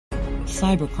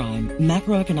cybercrime,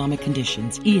 macroeconomic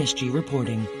conditions, ESG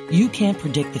reporting. You can't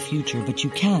predict the future, but you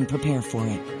can prepare for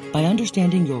it. By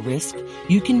understanding your risk,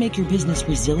 you can make your business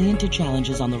resilient to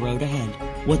challenges on the road ahead.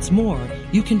 What's more,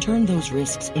 you can turn those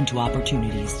risks into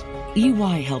opportunities.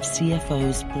 EY helps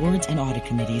CFOs, boards, and audit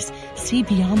committees see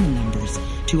beyond the numbers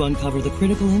to uncover the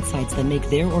critical insights that make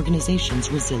their organizations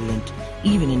resilient,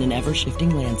 even in an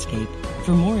ever-shifting landscape.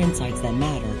 For more insights that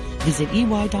matter, visit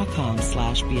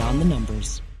ey.com/beyond the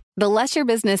numbers. The less your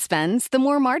business spends, the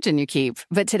more margin you keep.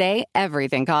 But today,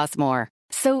 everything costs more.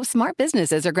 So smart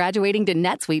businesses are graduating to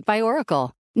NetSuite by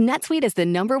Oracle. NetSuite is the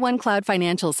 #1 cloud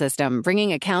financial system,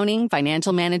 bringing accounting,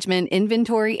 financial management,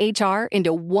 inventory, HR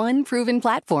into one proven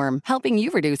platform, helping you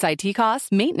reduce IT costs,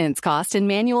 maintenance costs, and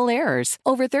manual errors.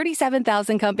 Over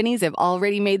 37,000 companies have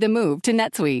already made the move to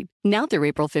NetSuite. Now through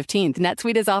April 15th,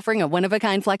 NetSuite is offering a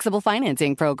one-of-a-kind flexible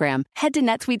financing program. Head to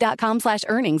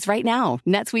netsuite.com/earnings right now.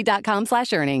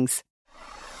 netsuite.com/earnings.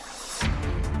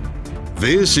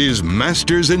 This is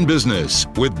Masters in Business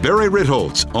with Barry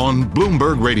Ritholtz on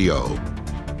Bloomberg Radio.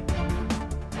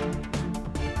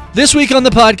 This week on the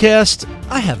podcast,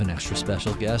 I have an extra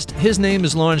special guest. His name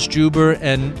is Laurence Juber,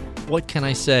 and what can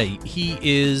I say? He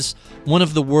is one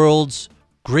of the world's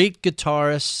great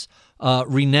guitarists,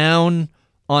 renowned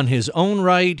on his own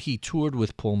right. He toured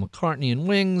with Paul McCartney and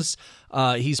Wings.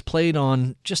 He's played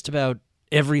on just about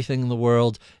everything in the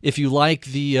world. If you like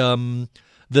the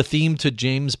theme to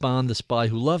James Bond, The Spy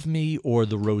Who Loved Me, or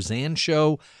The Roseanne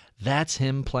Show, that's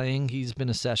him playing. He's been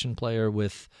a session player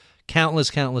with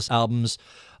countless albums.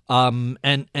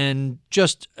 And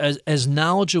just as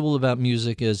knowledgeable about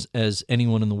music as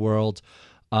anyone in the world.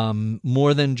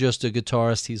 More than just a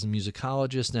guitarist, he's a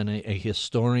musicologist and a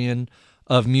historian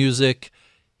of music.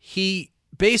 He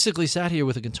basically sat here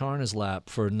with a guitar in his lap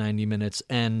for 90 minutes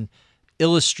and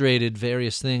illustrated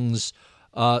various things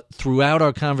throughout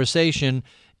our conversation.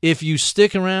 If you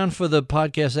stick around for the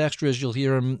podcast extras, you'll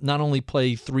hear him not only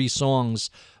play 3 songs,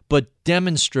 but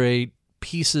demonstrate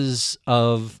pieces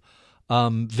of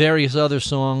various other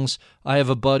songs. I have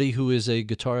a buddy who is a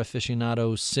guitar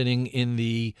aficionado sitting in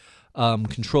the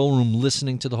control room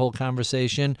listening to the whole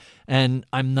conversation, and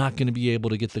I'm not going to be able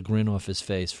to get the grin off his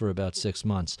face for about 6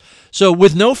 months. So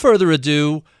with no further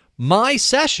ado, my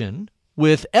session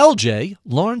with LJ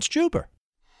Laurence Juber.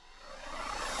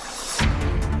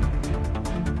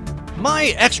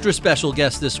 My extra special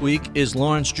guest this week is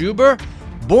Laurence Juber.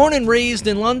 Born and raised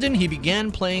in London, he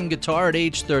began playing guitar at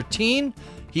age 13.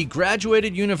 He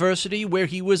graduated university, where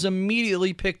he was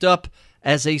immediately picked up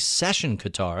as a session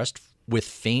guitarist with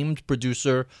famed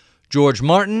producer George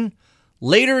Martin.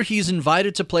 Later, he's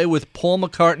invited to play with Paul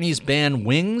McCartney's band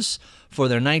Wings for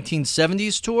their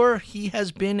 1970s tour. He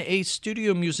has been a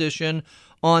studio musician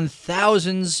on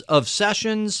thousands of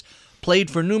sessions,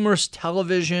 played for numerous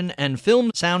television and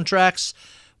film soundtracks.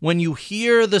 When you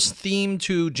hear this theme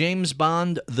to James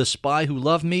Bond, The Spy Who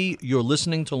Loved Me, you're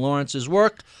listening to Laurence's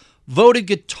work. Voted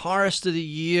Guitarist of the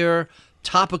Year,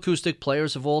 top acoustic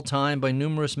players of all time by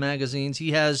numerous magazines.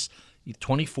 He has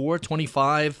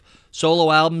 25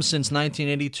 solo albums since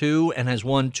 1982 and has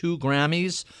won 2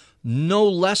 Grammys. No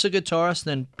less a guitarist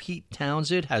than Pete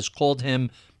Townshend has called him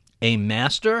a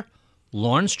master.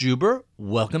 Laurence Juber,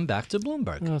 welcome back to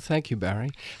Bloomberg. Oh, thank you, Barry.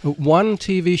 One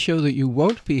TV show that you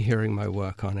won't be hearing my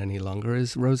work on any longer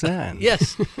is Roseanne.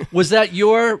 Yes. Was that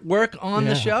your work on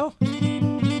the show?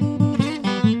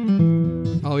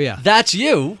 Oh, yeah. That's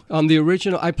you. On the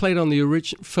original, I played on the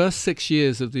first 6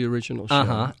 years of the original show.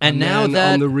 Uh-huh. And now then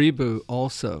that... on the reboot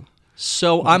also.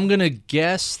 So I'm going to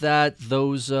guess that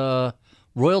those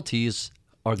royalties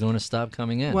are going to stop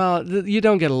coming in. Well, you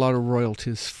don't get a lot of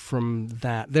royalties from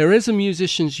that. There is a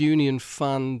Musicians Union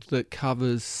fund that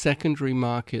covers secondary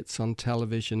markets on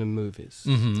television and movies.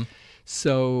 Mm-hmm.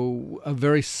 So a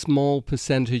very small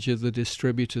percentage of the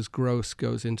distributor's gross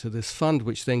goes into this fund,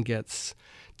 which then gets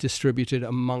distributed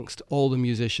amongst all the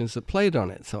musicians that played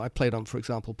on it. So I played on, for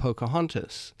example,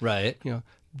 Pocahontas. Right.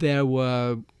 There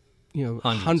were,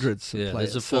 hundreds of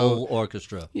players. There's a full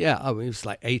orchestra. Yeah, it was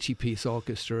like 80-piece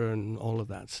orchestra and all of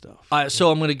that stuff. So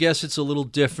I'm going to guess it's a little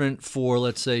different for,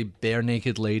 let's say, Bare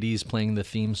Naked Ladies playing the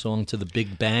theme song to The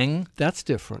Big Bang. That's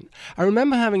different. I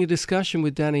remember having a discussion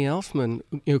with Danny Elfman,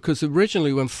 because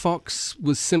originally when Fox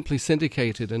was simply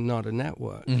syndicated and not a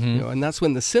network, and that's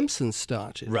when The Simpsons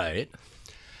started. Right.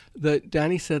 That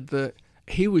Danny said that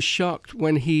he was shocked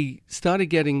when he started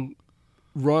getting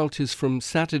royalties from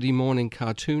Saturday morning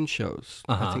cartoon shows.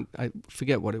 I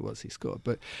forget what it was he scored,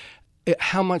 but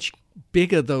how much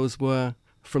bigger those were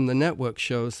from the network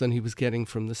shows than he was getting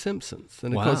from The Simpsons.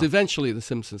 And of course, eventually The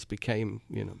Simpsons became,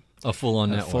 A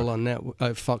full-on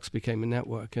network. Fox became a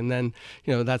network, and then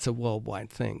that's a worldwide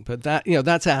thing. But that's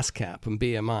ASCAP and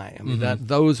BMI. I mean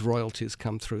those royalties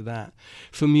come through that.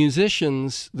 For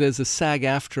musicians, there's a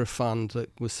SAG-AFTRA fund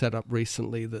that was set up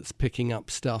recently that's picking up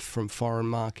stuff from foreign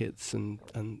markets and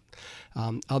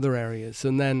other areas,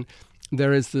 and then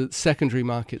there is the Secondary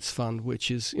Markets Fund, which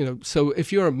is, so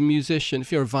if you're a musician, if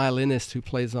you're a violinist who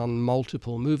plays on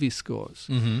multiple movie scores,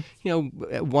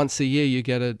 once a year you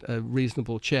get a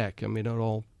reasonable check. I mean, it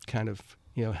all kind of,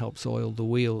 helps oil the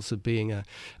wheels of being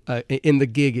in the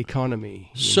gig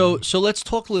economy. So let's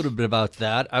talk a little bit about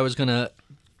that. I was going to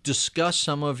discuss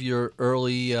some of your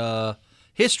early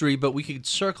history, but we could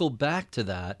circle back to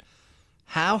that.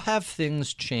 How have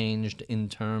things changed in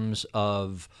terms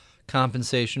of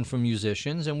compensation for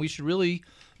musicians? And we should really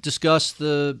discuss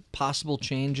the possible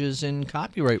changes in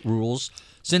copyright rules.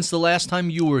 Since the last time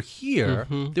you were here,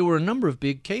 there were a number of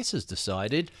big cases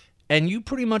decided, and you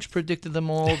pretty much predicted them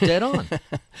all dead on.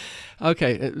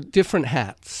 Okay, different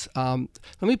hats. Let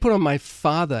me put on my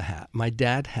father hat, my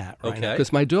dad hat right now,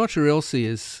 because my daughter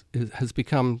Ilse has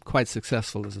become quite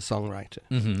successful as a songwriter.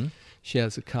 Mm-hmm. She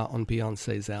has a cut on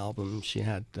Beyonce's album. She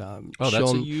had that's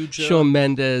a huge, Shawn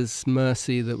Mendes'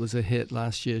 Mercy that was a hit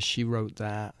last year. She wrote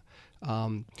that.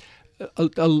 A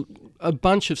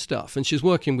bunch of stuff. And she's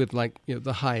working with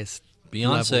the highest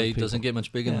Beyonce doesn't get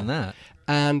much bigger than that.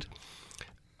 And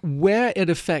where it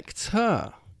affects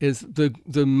her is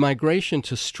the migration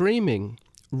to streaming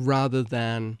rather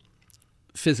than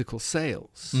physical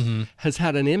sales has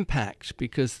had an impact,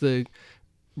 because the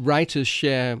writers'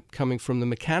 share coming from the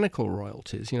mechanical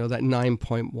royalties, that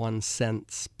 9.1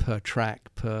 cents per track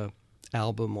per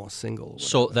album or single.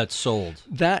 So that's sold.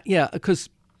 Because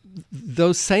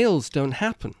those sales don't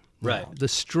happen. Right. Now. The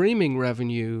streaming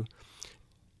revenue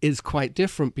is quite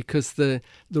different, because the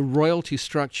royalty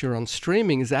structure on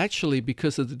streaming is actually,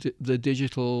 because of the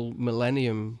Digital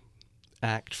Millennium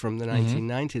Act from the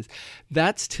 1990s,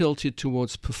 that's tilted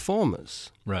towards performers,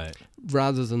 right,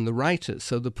 rather than the writers.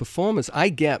 So the performers, I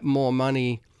get more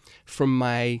money from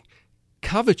my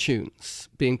cover tunes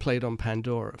being played on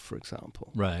Pandora, for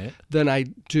example, right, than I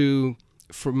do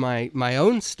for my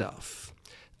own stuff.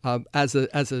 As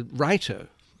a writer,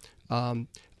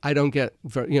 I don't get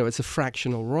it's a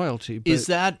fractional royalty. But is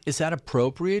that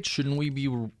appropriate? Shouldn't we be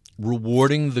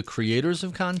rewarding the creators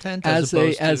of content a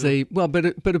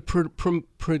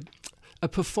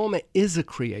performer is a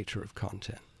creator of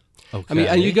content. Okay. I mean,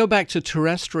 and you go back to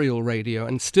terrestrial radio,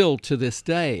 and still to this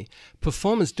day,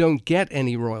 performers don't get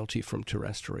any royalty from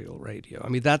terrestrial radio. I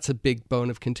mean, that's a big bone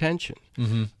of contention.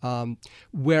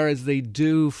 Whereas they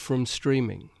do from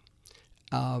streaming.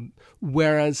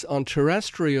 Whereas on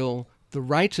terrestrial, the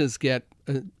writers get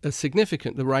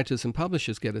the writers and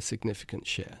publishers get a significant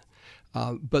share.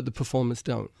 But the performers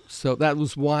don't. So that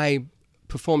was why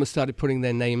performers started putting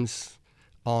their names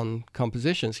on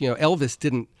compositions. Elvis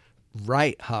didn't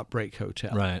write Heartbreak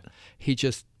Hotel. Right. He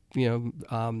just,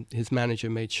 his manager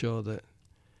made sure that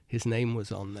his name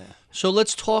was on there. So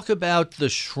let's talk about the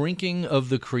shrinking of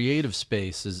the creative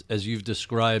space, as you've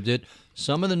described it.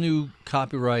 Some of the new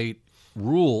copyright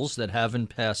rules that haven't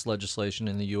passed legislation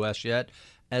in the U.S. yet,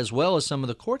 as well as some of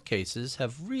the court cases,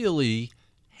 have really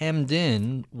hemmed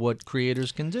in what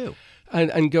creators can do.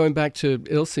 And going back to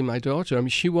Ilse, my daughter, I mean,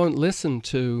 she won't listen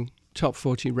to Top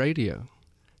 40 radio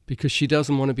because she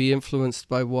doesn't want to be influenced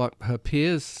by what her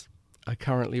peers are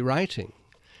currently writing.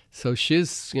 So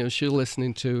she's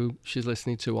listening to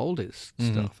oldies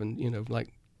stuff and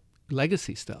like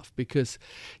legacy stuff, because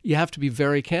you have to be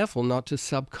very careful not to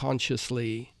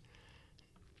subconsciously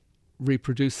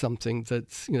reproduce something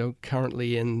that's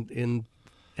currently in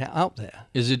out there.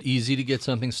 Is it easy to get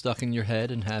something stuck in your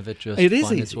head and have it just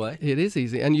find its way? It is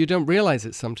easy, and you don't realize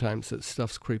it sometimes that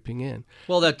stuff's creeping in.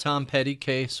 Well, that Tom Petty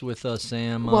case with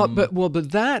Sam. But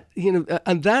that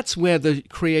and that's where the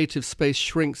creative space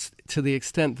shrinks to the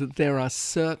extent that there are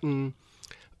certain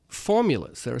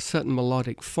formulas, there are certain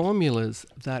melodic formulas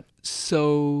that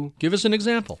so. Give us an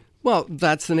example. Well,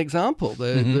 that's an example.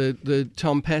 The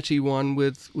Tom Petty one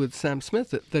with Sam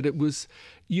Smith. That it was.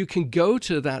 You can go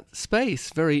to that space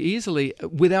very easily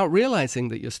without realizing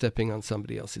that you're stepping on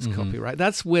somebody else's copyright.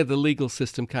 That's where the legal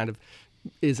system kind of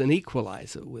is an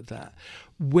equalizer with that.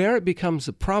 Where it becomes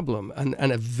a problem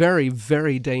and a very,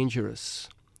 very dangerous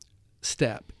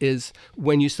step is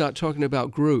when you start talking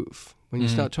about groove, when you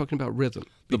start talking about rhythm.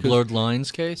 The Blurred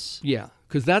Lines case? Yeah,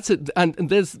 because that's it. And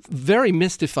there's very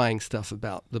mystifying stuff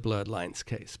about the Blurred Lines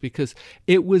case, because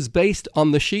it was based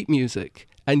on the sheet music.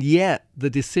 And yet the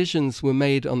decisions were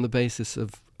made on the basis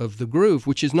of the groove,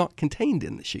 which is not contained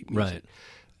in the sheet music.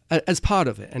 Right. As part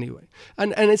of it, anyway.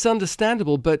 And it's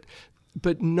understandable, but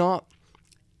but not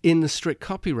in the strict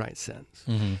copyright sense.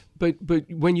 Mm-hmm.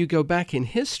 But when you go back in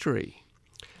history,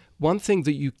 one thing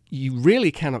that you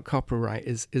really cannot copyright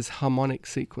is harmonic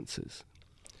sequences,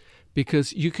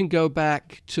 because you can go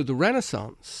back to the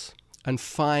Renaissance and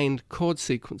find chord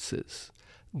sequences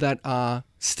that are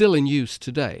still in use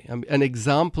today. An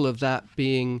example of that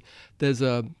being, there's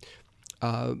a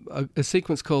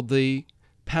sequence called the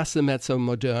Passamezzo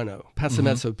Moderno.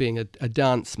 Passamezzo being a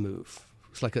dance move.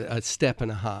 It's like a step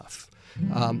and a half.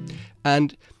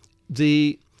 And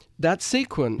that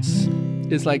sequence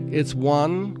is like, it's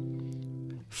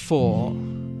 1, 4,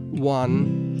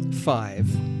 1,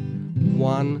 5,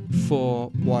 1, 4,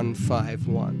 1, 5,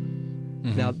 1.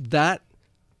 Mm-hmm. Now that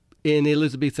in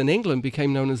Elizabethan England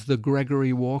became known as the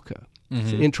Gregory Walker. Mm-hmm.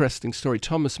 It's an interesting story.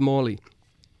 Thomas Morley,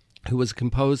 who was a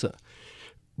composer,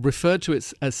 referred to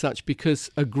it as such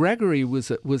because a Gregory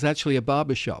was actually a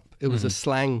barbershop. It was a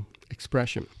slang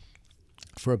expression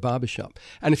for a barbershop.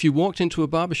 And if you walked into a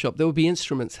barbershop, there would be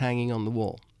instruments hanging on the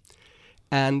wall.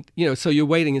 And, so you're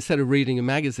waiting, instead of reading a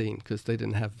magazine, because they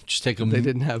didn't have... Just take a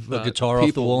guitar people,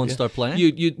 off the wall and start playing?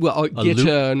 A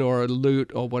guitar or a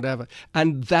lute or whatever.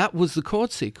 And that was the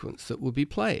chord sequence that would be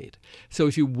played. So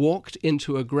if you walked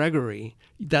into a Gregory,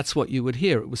 that's what you would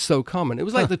hear. It was so common. It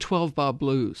was like the 12-bar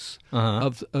blues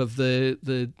of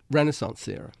the Renaissance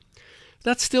era.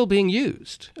 That's still being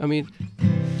used. I mean,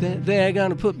 they're going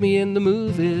to put me in the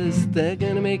movies. They're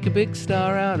going to make a big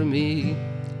star out of me.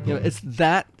 It's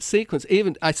that sequence.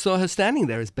 Even I saw her standing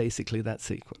there is basically that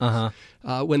sequence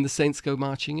when the Saints go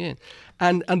marching in.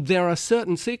 And there are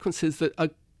certain sequences that are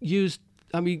used.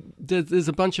 I mean, there's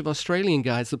a bunch of Australian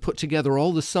guys that put together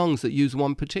all the songs that use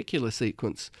one particular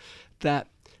sequence that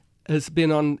has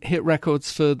been on hit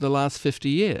records for the last 50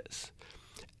 years.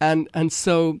 And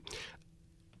so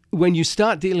when you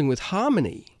start dealing with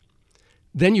harmony,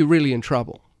 then you're really in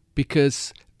trouble,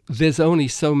 because there's only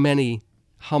so many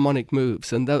harmonic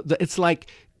moves, and it's like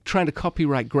trying to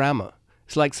copyright grammar.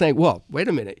 It's like saying, well, wait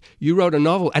a minute, you wrote a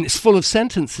novel and it's full of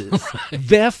sentences,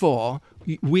 therefore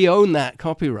we own that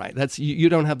copyright. That's you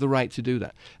don't have the right to do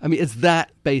that. I mean, it's that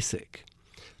basic.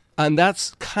 And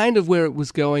that's kind of where it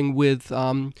was going with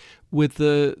the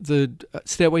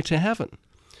Stairway to Heaven,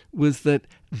 was that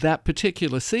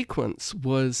particular sequence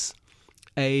was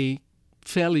a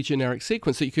fairly generic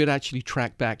sequence that you could actually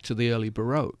track back to the early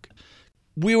Baroque.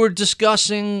 We were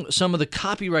discussing some of the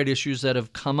copyright issues that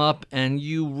have come up, and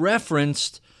you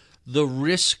referenced the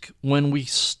risk when we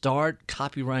start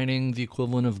copywriting the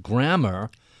equivalent of grammar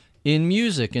in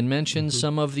music, and mentioned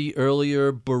some of the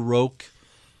earlier Baroque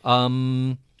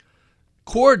chords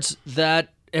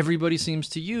that everybody seems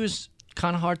to use,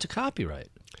 kind of hard to copyright.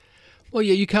 Well,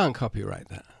 yeah, you can't copyright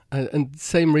that. And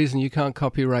same reason you can't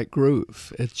copyright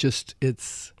groove. It's just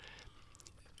it's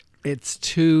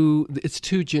too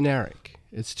generic.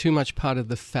 It's too much part of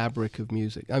the fabric of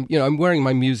music. I'm wearing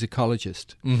my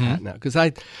musicologist hat now, because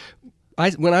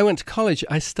when I went to college,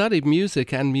 I studied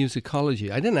music and musicology.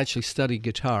 I didn't actually study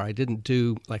guitar. I didn't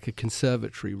do like a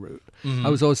conservatory route. I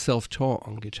was always self-taught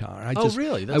on guitar.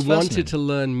 Really? That's I wanted to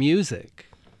learn music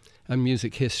and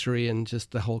music history and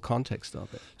just the whole context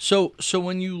of it. So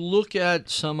when you look at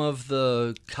some of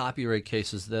the copyright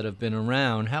cases that have been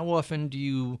around, how often do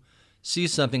you see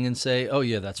something and say, oh,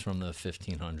 yeah, that's from the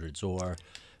 1500s, or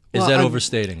is that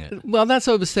overstating it? Well, that's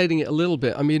overstating it a little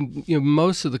bit. I mean,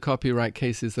 most of the copyright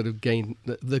cases that have gained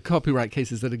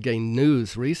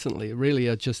news recently really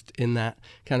are just in that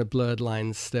kind of blurred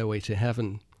lines, Stairway to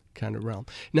Heaven kind of realm.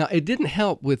 Now, it didn't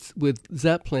help with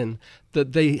Zeppelin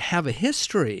that they have a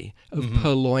history of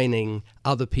purloining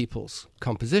other people's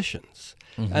compositions,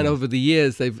 and over the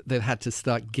years they've had to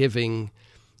start giving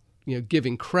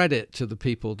credit to the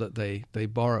people that they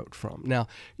borrowed from. Now,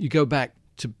 you go back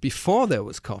to before there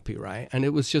was copyright, and it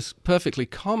was just perfectly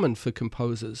common for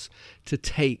composers to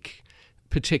take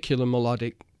particular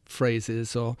melodic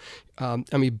phrases, or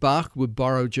Bach would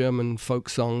borrow German folk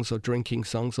songs or drinking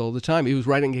songs all the time. He was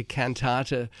writing a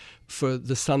cantata for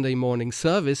the Sunday morning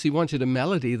service. He wanted a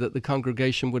melody that the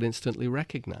congregation would instantly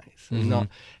recognize and not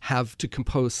have to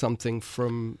compose something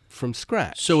from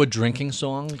scratch. So a drinking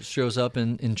song shows up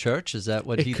in church? Is that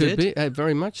what he did? It could be,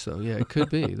 very much so. Yeah, it could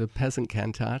be the peasant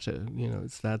cantata.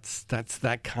 That's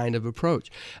that kind of approach.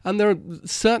 And there are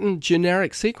certain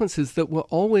generic sequences that were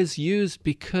always used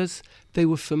because they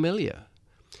were familiar.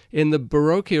 In the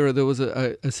Baroque era, there was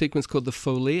a sequence called the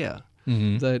Folia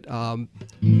that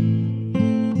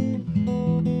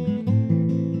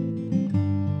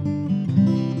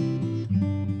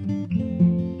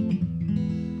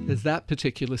that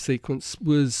particular sequence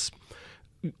was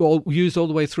used all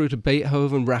the way through to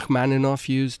Beethoven. Rachmaninoff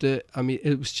used it. I mean,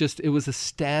 it was a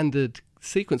standard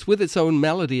sequence with its own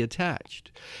melody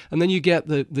attached. And then you get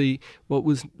the what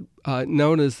was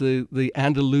known as the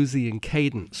Andalusian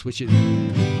cadence, which is...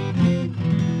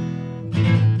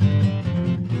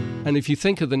 And if you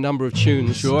think of the number of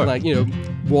tunes, sure, like,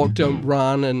 Walk, Don't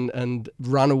Run and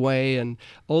Runaway and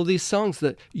all these songs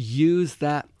that use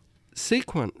that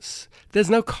sequence, there's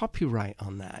no copyright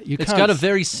on that. It's got a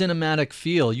very cinematic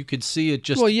feel. You could see it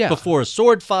just before a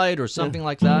sword fight or something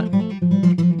like that.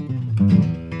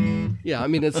 Yeah, I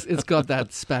mean, it's got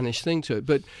that Spanish thing to it.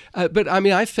 But I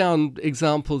mean, I found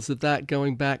examples of that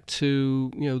going back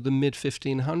to, the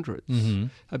mid-1500s. Mm-hmm.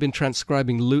 I've been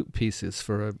transcribing lute pieces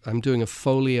I'm doing a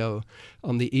folio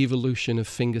on the evolution of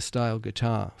fingerstyle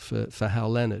guitar for Hal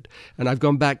Leonard. And I've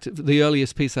gone back to, the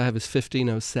earliest piece I have is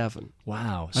 1507.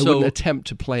 Wow. I wouldn't attempt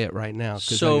to play it right now.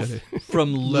 So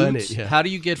from learn lute, it, yeah. How do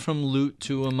you get from lute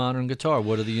to a modern guitar?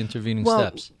 What are the intervening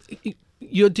steps?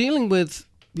 You're dealing with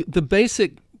the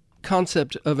basic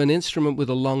concept of an instrument with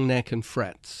a long neck and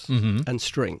frets and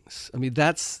strings. I mean,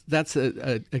 that's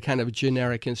a kind of a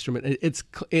generic instrument. It's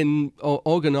in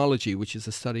organology, which is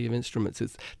the study of instruments.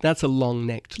 That's a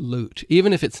long-necked lute,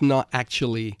 even if it's not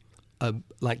actually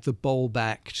like the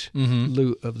bowl-backed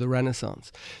lute of the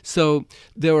Renaissance. So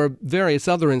there are various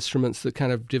other instruments that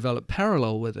kind of develop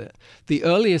parallel with it. The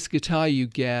earliest guitar you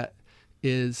get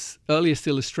earliest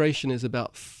illustration is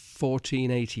about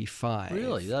 1485.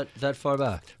 Really? That far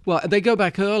back? Well, they go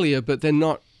back earlier, but they're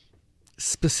not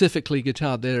specifically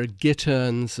guitar. There are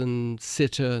gitterns and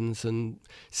citerns and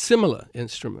similar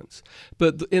instruments.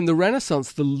 But in the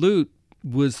Renaissance, the lute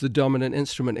was the dominant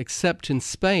instrument, except in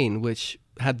Spain, which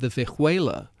had the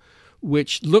vihuela,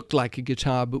 which looked like a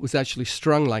guitar but was actually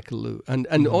strung like a lute.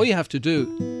 And all you have to do,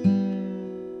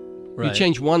 you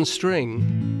change one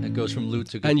string. It goes from lute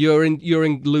to guitar. And you're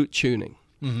in lute tuning.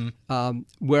 Mm-hmm.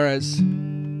 Whereas,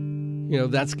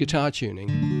 that's guitar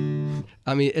tuning.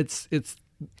 I mean, it's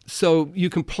so you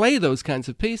can play those kinds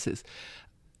of pieces.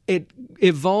 It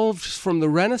evolved from the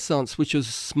Renaissance, which was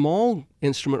a small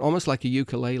instrument, almost like a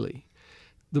ukulele.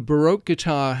 The Baroque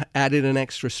guitar added an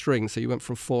extra string, so you went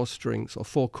from 4 strings or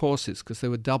 4 courses, because they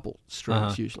were double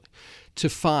strings usually, to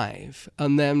 5,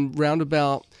 and then round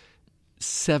about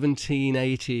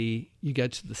 1780, you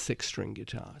get to the 6-string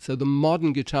guitar. So the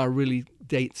modern guitar really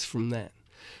dates from then.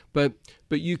 But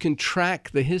you can track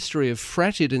the history of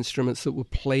fretted instruments that were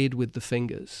played with the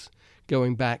fingers,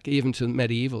 going back even to the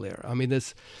medieval era. I mean,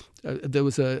 there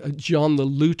was a John the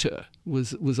Luter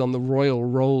was on the royal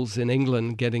rolls in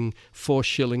England getting 4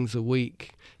 shillings a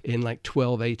week in like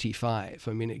 1285.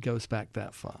 I mean, it goes back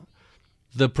that far.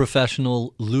 The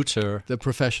professional luter.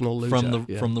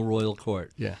 From the royal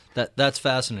court. Yeah. That's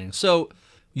fascinating. So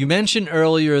you mentioned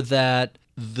earlier that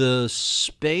the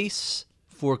space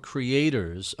for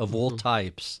creators of all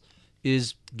types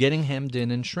is getting hemmed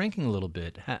in and shrinking a little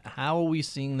bit. How are we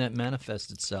seeing that manifest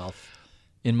itself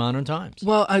in modern times?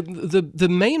 Well, the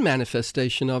main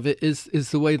manifestation of it is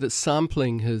the way that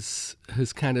sampling has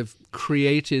kind of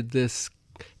created this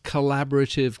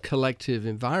collaborative, collective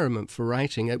environment for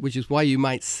writing, which is why you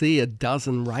might see a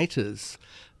dozen writers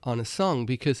on a song,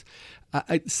 because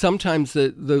sometimes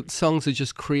the songs are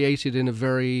just created in a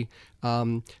very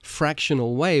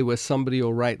fractional way, where somebody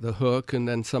will write the hook and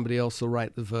then somebody else will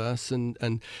write the verse,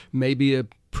 and maybe a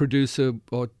producer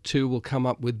or two will come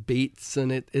up with beats,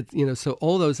 and so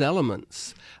all those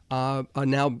elements are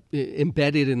now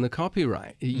embedded in the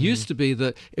copyright. It used to be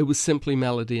that it was simply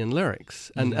melody and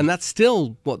lyrics, and that's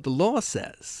still what the law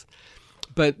says.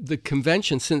 But the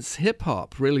convention, since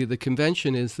hip-hop, really the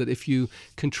convention is that if you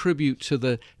contribute to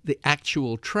the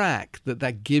actual track,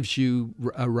 that gives you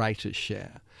a writer's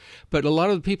share. But a lot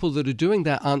of the people that are doing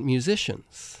that aren't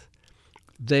musicians.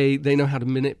 They know how to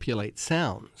manipulate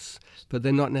sounds, but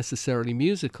they're not necessarily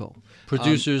musical.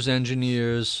 Producers,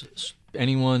 engineers,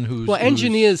 anyone who's... Well,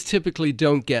 engineers typically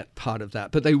don't get part of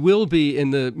that, but they will be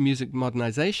in the Music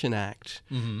Modernization Act.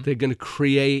 Mm-hmm. They're going to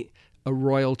create a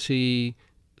royalty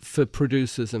for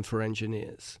producers and for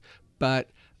engineers.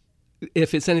 But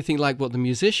if it's anything like what the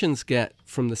musicians get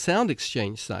from the sound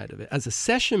exchange side of it, as a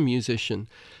session musician,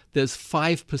 there's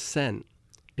 5%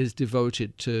 is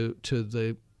devoted to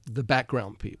the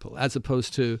background people, as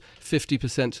opposed to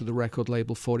 50% to the record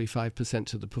label, 45%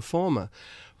 to the performer.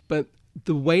 But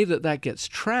the way that gets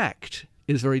tracked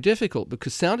is very difficult,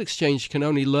 because Sound Exchange can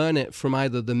only learn it from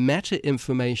either the meta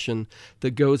information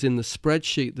that goes in the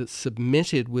spreadsheet that's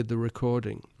submitted with the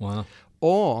recording. Wow.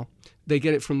 Or they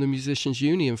get it from the Musicians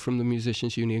Union, from the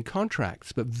Musicians Union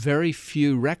contracts, but very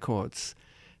few records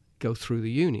go through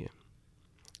the union.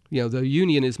 The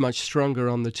union is much stronger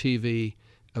on the TV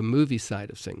a movie side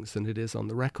of things than it is on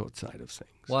the record side of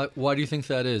things. Why do you think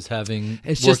that is, having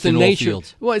It's worked just the in all nature.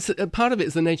 fields? Well, part of it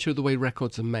is the nature of the way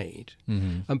records are made,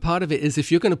 and part of it is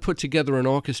if you're going to put together an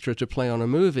orchestra to play on a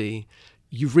movie,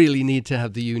 you really need to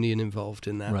have the union involved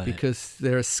in that, Right. because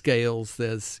there are scales.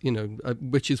 There's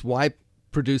which is why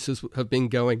producers have been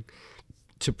going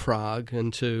to Prague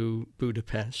and to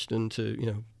Budapest and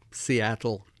to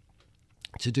Seattle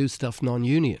to do stuff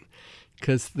non-union,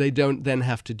 because they don't then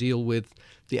have to deal with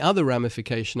the other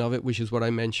ramification of it, which is what I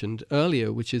mentioned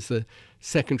earlier, which is the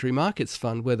secondary markets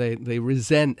fund, where they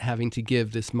resent having to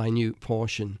give this minute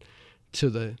portion to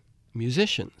the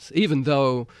musicians, even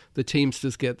though the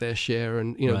Teamsters get their share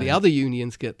and Right. the other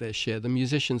unions get their share. The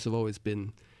musicians have always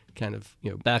been kind of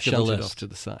Back of the shunted list. off to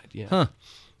the side. Yeah. Huh.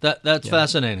 That's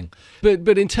fascinating.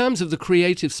 But in terms of the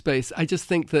creative space, I just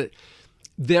think that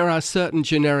there are certain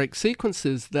generic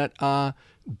sequences that are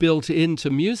built into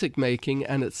music making,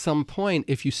 and at some point,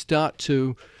 if you start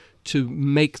to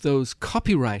make those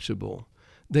copyrightable,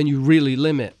 then you really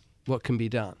limit what can be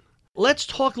done. Let's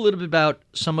talk a little bit about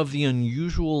some of the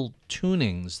unusual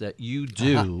tunings that you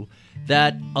do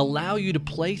that allow you to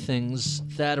play things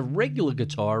that a regular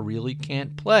guitar really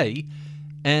can't play.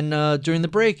 And during the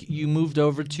break, you moved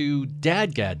over to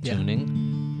DADGAD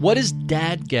tuning. What does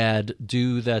DADGAD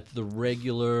do that the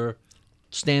regular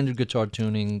standard guitar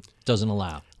tuning doesn't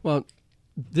allow? Well,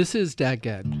 this is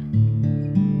DADGAD,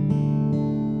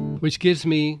 which gives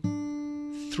me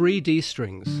 3 D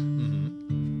strings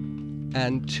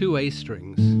and 2 A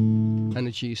strings and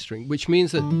a G string, which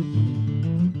means that,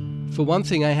 for one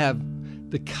thing, I have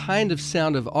the kind of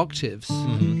sound of octaves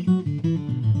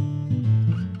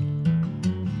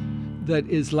that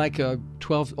is like a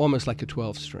 12, almost like a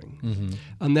 12 string.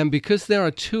 And then because there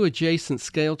are 2 adjacent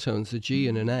scale tones, a G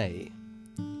and an A,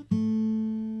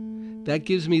 that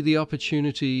gives me the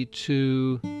opportunity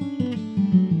to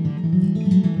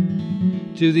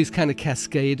do these kind of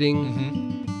cascading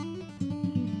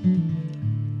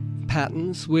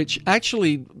patterns, which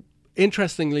actually,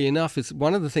 interestingly enough, is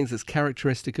one of the things that's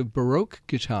characteristic of Baroque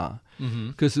guitar.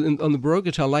 Because on the Baroque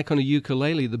guitar, like on a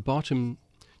ukulele, the bottom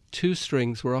 2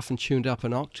 strings were often tuned up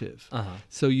an octave.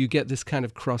 So you get this kind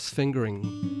of cross-fingering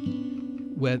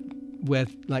where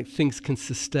like things can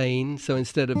sustain. So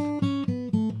instead of...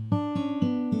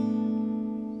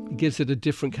 it gives it a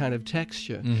different kind of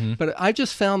texture. But I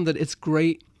just found that it's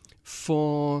great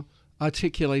for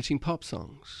articulating pop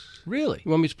songs. Really? You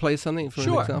want me to play something for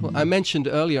Sure. an example? I mentioned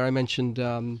earlier,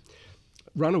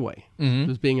 Runaway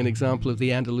as being an example of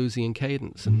the Andalusian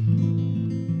cadence.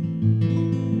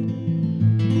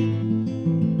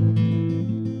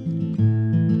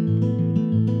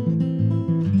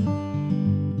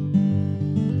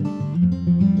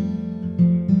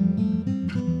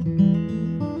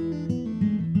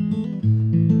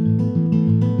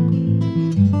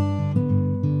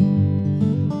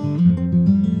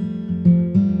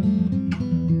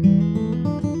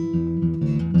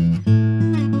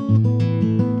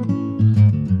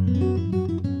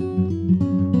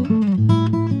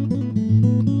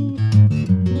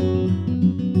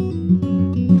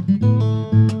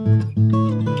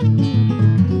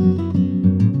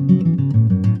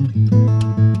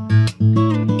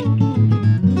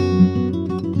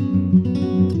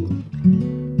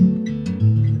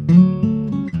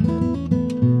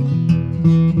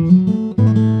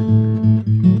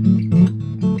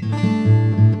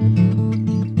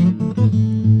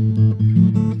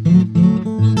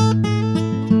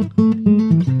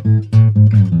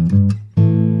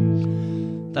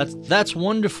 That's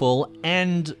wonderful.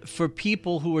 And for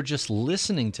people who are just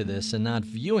listening to this and not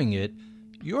viewing it,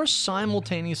 you're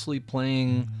simultaneously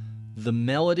playing the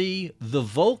melody, the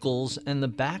vocals, and the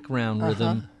background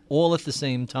rhythm all at the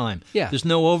same time. Yeah. There's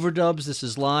no overdubs. This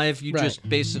is live. You Right. just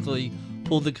basically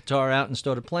pulled the guitar out and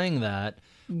started playing that.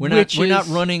 We're Which not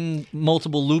is- running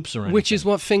multiple loops or anything. Which is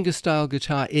what fingerstyle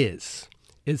guitar is.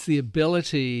 It's the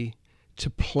ability to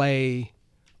play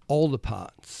all the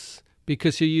parts,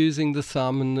 because you're using the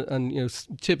thumb and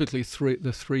typically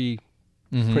the three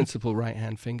principal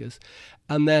right-hand fingers.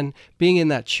 And then being in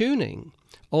that tuning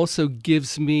also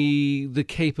gives me the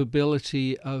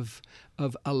capability of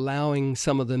allowing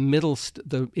some of the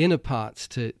the inner parts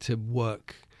to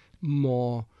work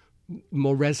more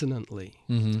resonantly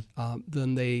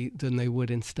than they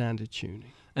would in standard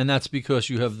tuning. And that's because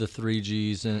you have the 3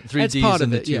 Gs and 3 That's Ds part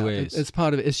and of the it. 2 Yeah, As. it's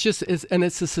part of it.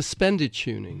 It's a suspended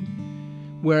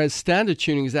tuning, whereas standard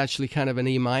tuning is actually kind of an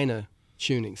E minor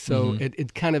tuning. So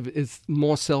it kind of is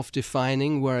more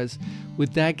self-defining. Whereas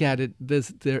with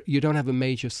DADGAD, you don't have a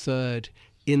major third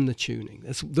in the tuning.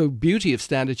 The beauty of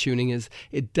standard tuning is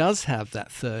it does have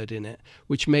that third in it,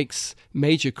 which makes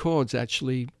major chords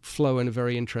actually flow in a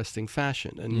very interesting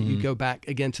fashion. And you go back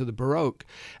again to the Baroque,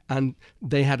 and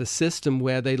they had a system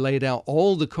where they laid out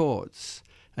all the chords,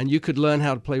 and you could learn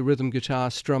how to play rhythm guitar,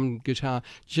 strum guitar,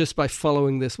 just by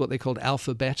following this, what they called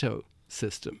alphabeto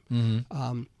system.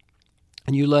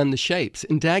 And you learn the shapes.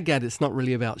 In DADGAD, it's not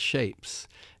really about shapes.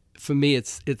 For me,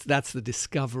 that's the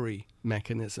discovery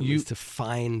mechanism, is to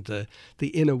find the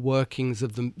inner workings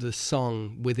of the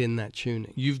song within that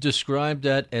tuning. You've described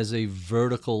that as a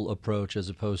vertical approach as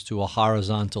opposed to a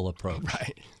horizontal approach.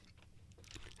 Right.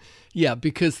 Yeah,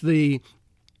 because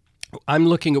I'm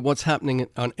looking at what's happening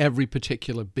on every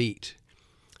particular beat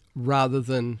rather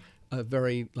than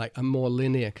a more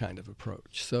linear kind of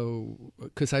approach. So,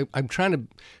 because I'm trying to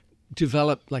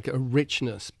develop like a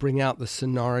richness, bring out the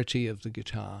sonority of the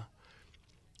guitar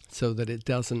so that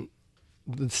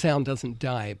the sound doesn't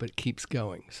die, but keeps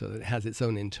going, so that it has its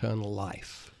own internal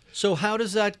life. So how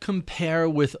does that compare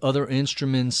with other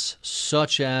instruments,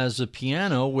 such as a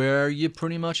piano, where you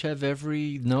pretty much have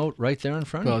every note right there in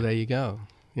front of you? Well, there you go.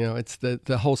 You know, it's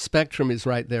the whole spectrum is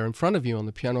right there in front of you on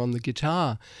the piano. On the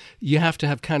guitar, you have to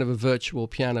have kind of a virtual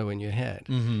piano in your head.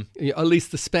 At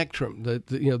least the spectrum,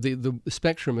 the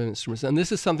spectrum of instruments. And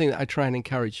this is something that I try and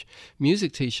encourage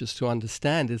music teachers to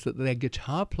understand, is that their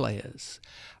guitar players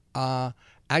are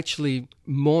actually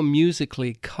more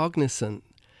musically cognizant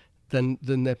than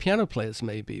their piano players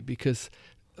may be, because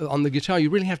on the guitar, you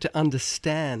really have to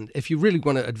understand, if you really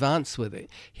want to advance with it,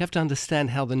 you have to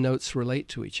understand how the notes relate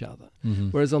to each other.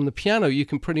 Whereas on the piano, you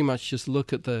can pretty much just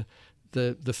look at the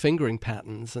fingering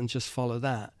patterns and just follow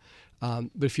that. But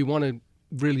if you want to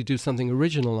really do something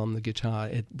original on the guitar,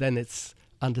 then it's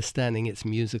understanding its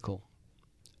musical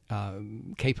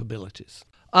capabilities.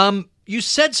 You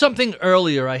said something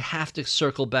earlier I have to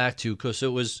circle back to because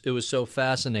it was so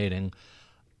fascinating.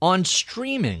 On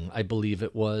streaming, I believe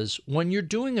it was, when you're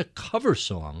doing a cover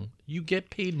song, you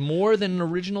get paid more than an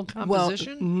original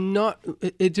composition? Well,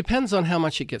 it depends on how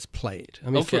much it gets played. I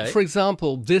mean, for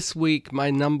example, this week, my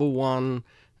number one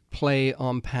play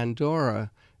on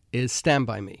Pandora is Stand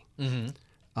By Me.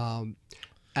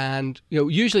 And,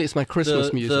 usually it's my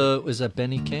Christmas music. Is that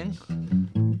Benny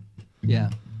King?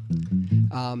 Yeah.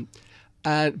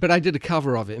 But I did a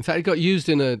cover of it. In fact, it got used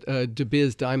in a De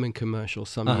Beers Diamond commercial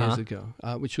some years ago,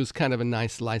 which was kind of a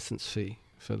nice license fee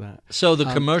for that. So the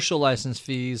commercial license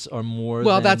fees are more.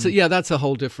 Well, that's a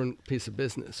whole different piece of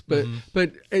business. But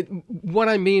what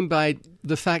I mean by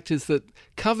the fact is that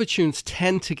cover tunes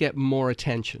tend to get more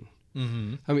attention. I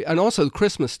mean, and also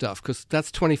Christmas stuff, because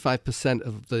that's 25%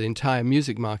 of the entire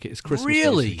music market is Christmas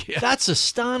really? music. Yeah. That's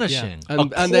astonishing. Yeah.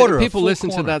 And people listen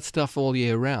to that stuff all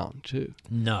year round too.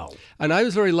 No. And I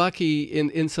was very lucky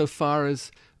insofar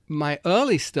as my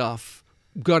early stuff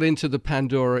got into the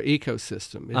Pandora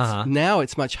ecosystem. Now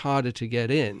it's much harder to get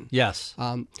in. Yes.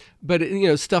 But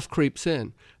stuff creeps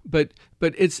in. But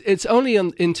it's only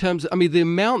in terms of, I mean, the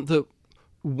amount that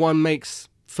one makes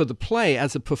for the play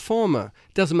as a performer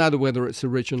doesn't matter whether it's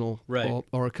original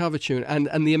or a cover tune.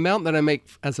 And the amount that I make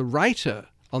as a writer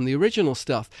on the original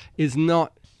stuff is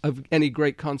not of any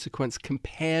great consequence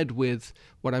compared with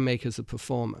what I make as a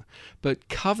performer. But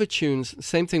cover tunes,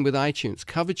 same thing with iTunes.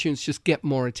 Cover tunes just get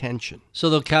more attention. So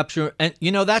they'll capture, and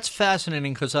that's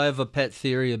fascinating because I have a pet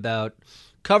theory about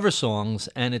cover songs,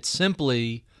 and it's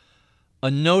simply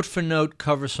a note-for-note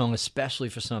cover song, especially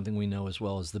for something we know as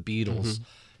well as the Beatles,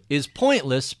 is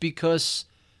pointless because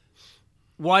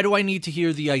why do I need to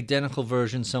hear the identical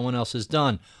version someone else has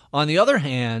done? On the other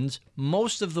hand,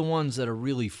 most of the ones that are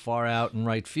really far out in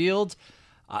right field,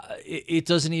 it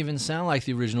doesn't even sound like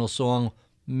the original song.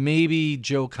 Maybe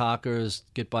Joe Cocker's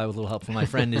 "Get By With a Little Help From My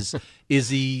Friend" is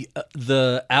the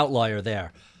outlier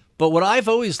there. But what I've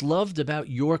always loved about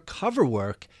your cover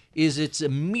work is it's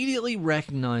immediately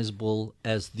recognizable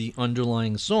as the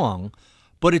underlying song,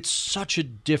 but it's such a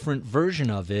different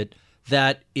version of it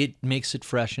that it makes it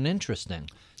fresh and interesting.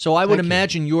 So I would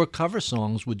imagine your cover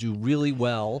songs would do really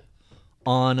well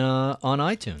on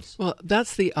iTunes. Well,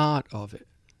 that's the art of it,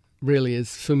 really,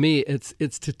 is for me,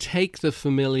 it's to take the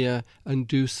familiar and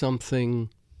do something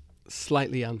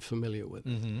slightly unfamiliar with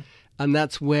it. And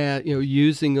that's where,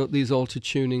 using these alter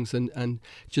tunings and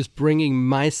just bringing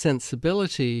my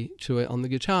sensibility to it on the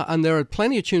guitar. And there are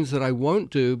plenty of tunes that I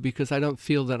won't do because I don't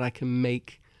feel that I can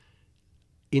make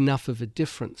enough of a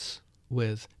difference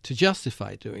with to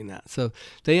justify doing that. So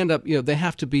they end up, there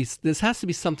has to be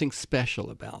something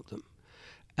special about them.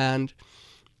 And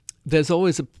there's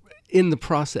always in the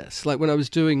process, like when I was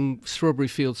doing Strawberry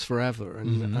Fields Forever,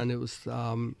 and it was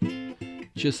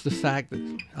just the fact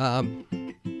that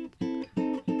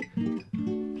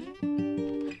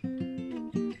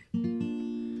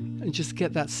and just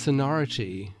get that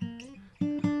sonority.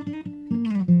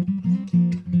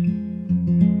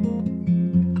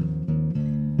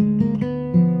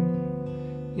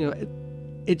 You know,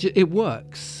 it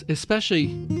works, especially.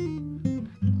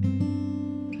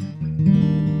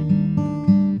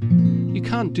 You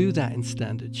can't do that in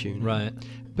standard tuning. Right.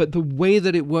 But the way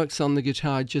that it works on the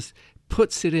guitar just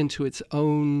puts it into its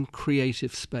own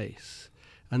creative space.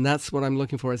 And that's what I'm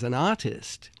looking for as an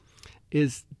artist,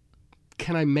 is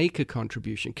can I make a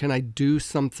contribution? Can I do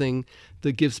something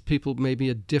that gives people maybe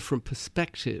a different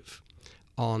perspective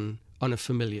on a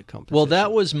familiar composition? Well,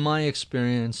 that was my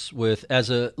experience with, I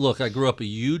grew up a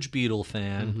huge Beatle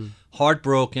fan,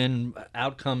 heartbroken,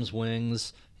 Out Comes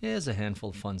Wings. Here's a handful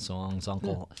of fun songs,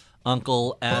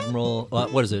 Uncle Admiral,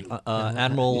 what is it?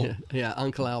 Admiral. Yeah,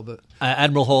 Uncle Albert.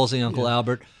 Admiral Halsey, Uncle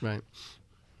Albert. Right.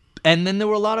 And then there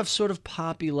were a lot of sort of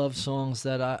poppy love songs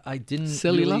that I didn't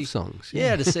Silly really, love songs.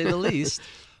 Yeah, to say the least.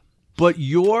 But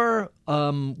your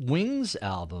Wings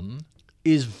album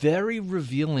is very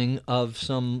revealing of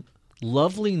some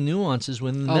lovely nuances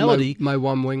within the melody. My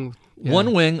One Wing. Yeah.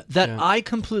 One Wing that I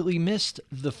completely missed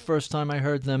the first time I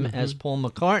heard them as Paul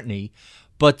McCartney.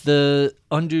 But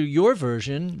under your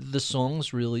version, the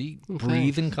songs really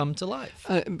breathe and come to life.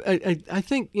 I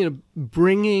think,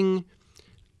 bringing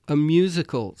a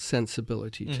musical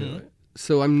sensibility to it.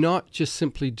 So I'm not just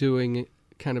simply doing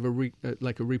kind of a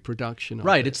reproduction of it.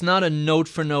 Right, it's not a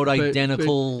note-for-note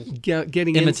identical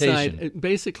getting imitation. Inside,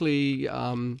 basically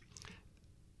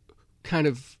kind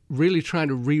of really trying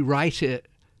to rewrite it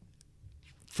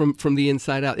from the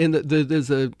inside out. There's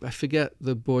I forget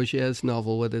the Borges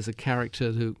novel where there's a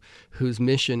character whose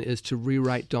mission is to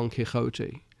rewrite Don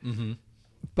Quixote,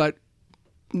 but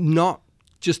not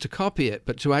just to copy it,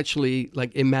 but to actually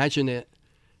imagine it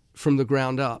from the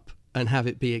ground up and have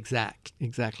it be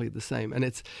exactly the same. And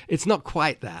it's not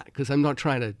quite that, because I'm not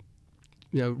trying to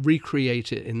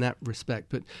recreate it in that respect,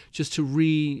 but just to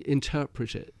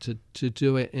reinterpret it, to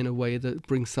do it in a way that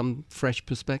brings some fresh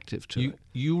perspective to it.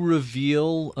 You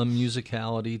reveal a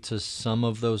musicality to some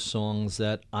of those songs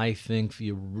that I think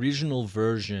the original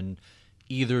version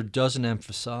either doesn't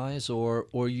emphasize or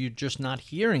you're just not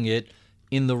hearing it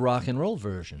in the rock and roll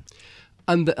version.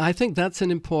 And I think that's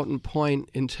an important point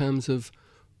in terms of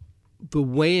the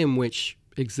way in which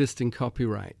existing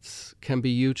copyrights can be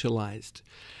utilized.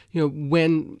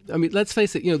 Let's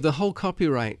face it, the whole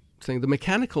copyright thing, the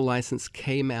mechanical license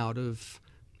came out of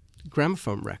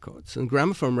gramophone records, and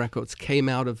gramophone records came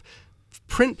out of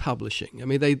print publishing. I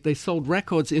mean, they sold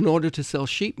records in order to sell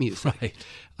sheet music.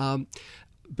 Right.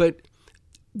 But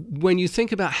when you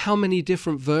think about how many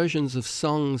different versions of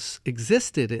songs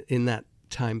existed in that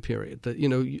time period,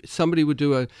 that, somebody would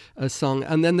do a song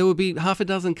and then there would be half a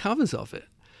dozen covers of it.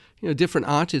 Different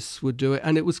artists would do it,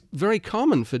 and it was very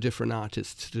common for different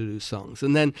artists to do songs.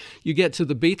 And then you get to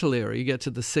the Beatle era, you get to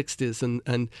the 60s,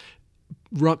 and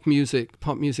rock music,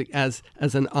 pop music as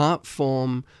an art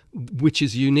form which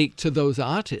is unique to those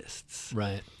artists.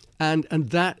 Right. And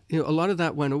that, a lot of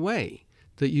that went away,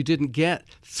 that you didn't get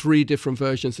 3 different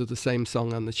versions of the same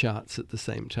song on the charts at the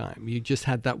same time. You just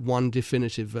had that one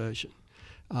definitive version.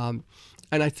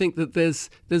 And I think that there's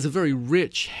a very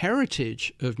rich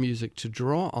heritage of music to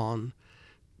draw on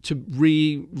to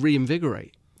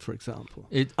reinvigorate, for example.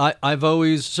 I've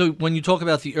always, so when you talk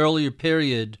about the earlier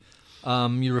period,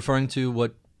 you're referring to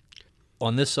what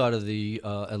on this side of the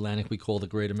Atlantic we call the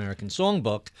Great American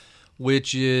Songbook,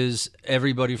 which is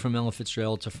everybody from Ella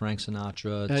Fitzgerald to Frank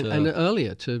Sinatra and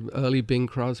earlier to early Bing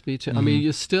Crosby. I mean,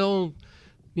 you're still...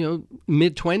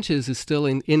 mid-20s is still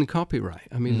in copyright.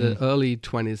 I mean, the early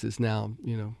 20s is now,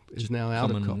 out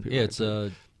of copyright. Yeah, it's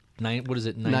what is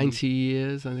it? 90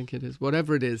 years, I think it is.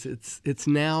 Whatever it is, it's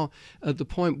now at the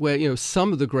point where,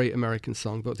 some of the great American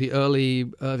songbook, the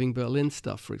early Irving Berlin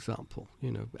stuff, for example,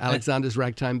 Alexander's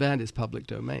Ragtime Band is public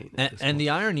domain. And the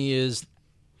irony is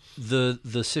the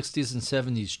 60s and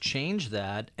 70s changed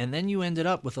that, and then you ended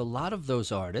up with a lot of those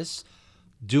artists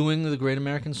doing the Great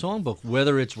American Songbook,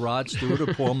 whether it's Rod Stewart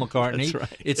or Paul McCartney.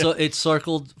 That's right. It's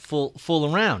circled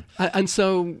full around. And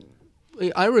so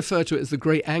I refer to it as the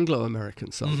Great Anglo-American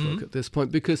Songbook at this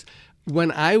point, because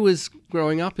when I was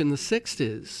growing up in the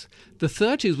 60s, the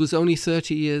 30s was only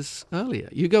 30 years earlier.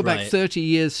 You go back 30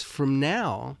 years from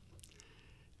now,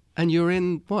 and you're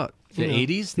in what? The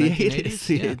 80s? The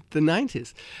 80s, the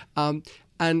 90s.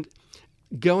 And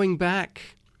going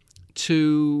back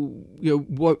to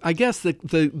what I guess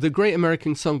the Great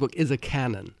American Songbook is a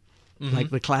canon,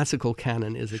 like the classical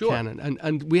canon is a canon,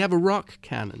 and we have a rock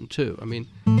canon too. I mean,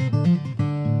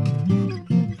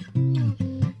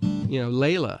 You know,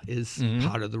 Layla is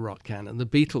part of the rock canon. The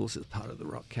Beatles is part of the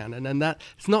rock canon, and that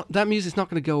music's not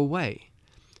going to go away.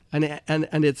 And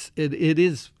it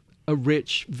is a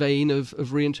rich vein of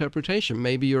reinterpretation.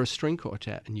 Maybe you're a string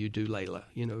quartet and you do Layla.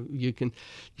 You know, you can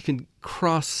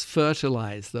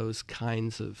cross-fertilize those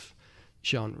kinds of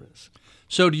genres.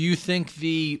 So do you think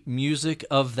the music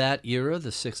of that era, the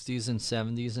 60s and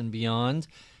 70s and beyond,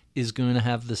 is going to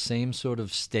have the same sort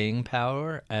of staying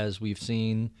power as we've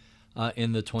seen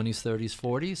in the 20s, 30s,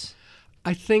 40s?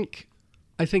 I think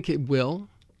it will.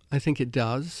 I think it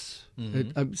does.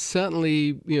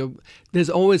 Certainly, you know, there's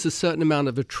always a certain amount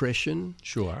of attrition.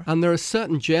 Sure. And there are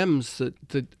certain gems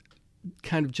that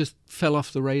kind of just fell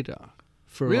off the radar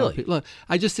for a lot of people. Look,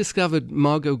 I just discovered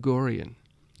Margot Gorian,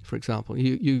 for example.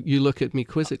 You look at me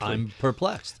quizzically. I'm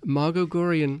perplexed. Margot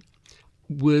Gorian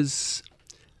was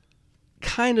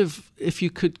kind of, if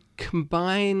you could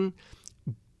combine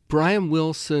Brian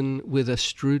Wilson with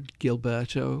Astrud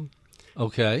Gilberto.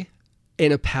 Okay.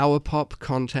 In a power pop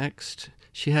context.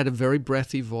 She had a very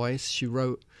breathy voice. She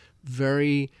wrote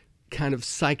very kind of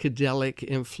psychedelic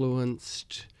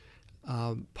influenced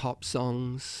pop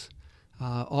songs.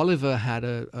 Oliver had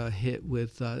a hit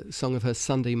with a song of her,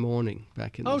 Sunday Morning,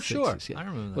 back in the 60s. Oh, sure. Yeah. I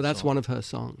remember that Well, that's song. one of her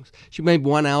songs. She made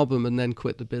one album and then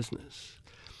quit the business.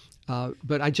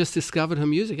 But I just discovered her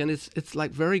music, and it's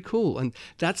like very cool. And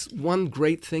that's one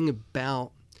great thing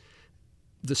about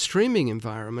the streaming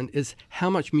environment is how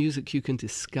much music you can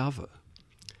discover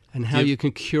and how you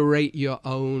can curate your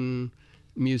own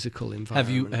musical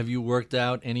environment. Have you worked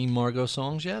out any Margot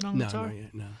songs yet on guitar? No, not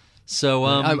yet, no. So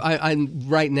I'm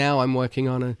right now I'm working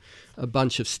on a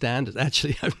bunch of standards.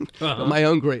 Actually, I've got my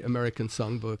own Great American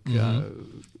Songbook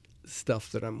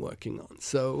stuff that I'm working on.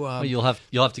 So well, you'll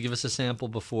have to give us a sample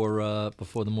before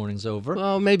the morning's over.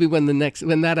 Well, maybe when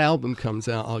that album comes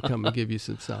out, I'll come and give you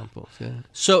some samples. Yeah.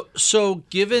 So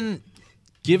given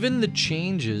the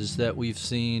changes that we've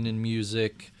seen in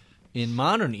music in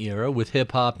modern era with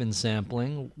hip hop and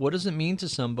sampling, what does it mean to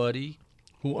somebody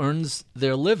who earns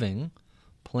their living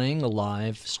playing a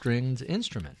live stringed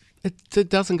instrument? It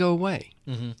doesn't go away.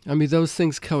 I mean, those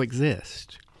things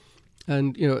coexist.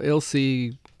 And, you know,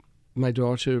 Ilse, my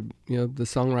daughter, you know, the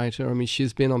songwriter, I mean,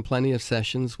 she's been on plenty of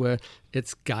sessions where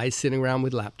it's guys sitting around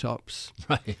with laptops,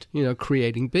 right? You know,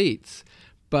 creating beats.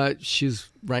 But she's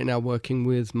right now working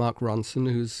with Mark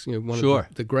Ronson, who's, you know, one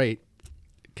of the great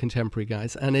contemporary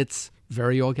guys, and it's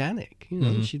very organic. You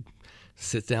know, she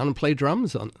sits down and play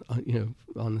drums on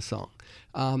the song.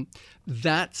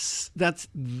 That's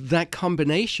that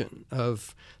combination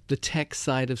of the tech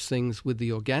side of things with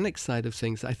the organic side of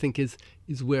things, I think is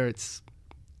where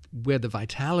the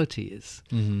vitality is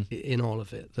in all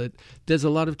of it. That there's a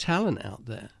lot of talent out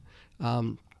there.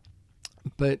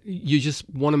 But you just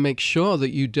want to make sure that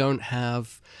you don't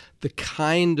have the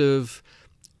kind of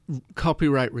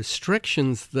copyright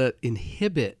restrictions that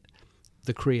inhibit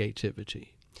the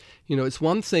creativity. You know, it's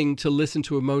one thing to listen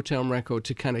to a Motown record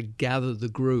to kind of gather the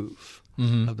groove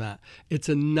of that. It's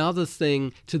another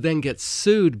thing to then get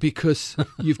sued because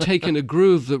you've taken a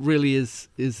groove that really is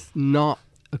not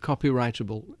a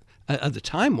copyrightable, at the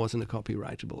time wasn't a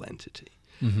copyrightable entity.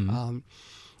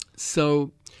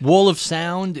 So Wall of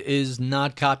Sound is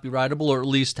not copyrightable, or at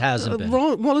least hasn't been.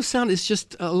 Wall of Sound is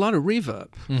just a lot of reverb.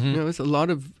 You know, it's a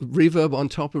lot of reverb on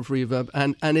top of reverb,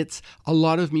 and it's a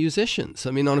lot of musicians.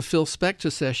 I mean, on a Phil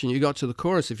Spector session, you got to the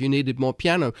chorus. If you needed more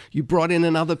piano, you brought in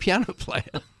another piano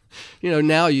player. You know,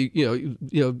 now you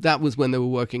know that was when they were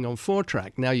working on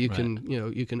 4-track. Now you can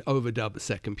you can overdub a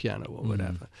second piano or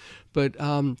whatever.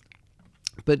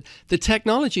 But the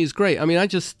technology is great. I mean, I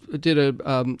just did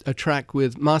a track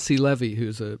with Marcy Levy,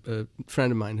 who's a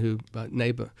friend of mine,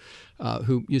 neighbor,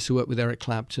 who used to work with Eric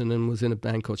Clapton and was in a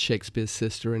band called Shakespeare's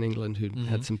Sister in England, who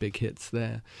had some big hits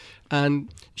there.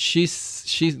 And she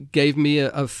gave me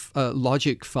a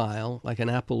Logic file, like an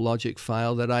Apple Logic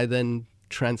file, that I then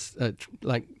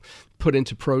put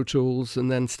into Pro Tools and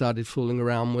then started fooling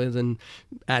around with and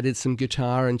added some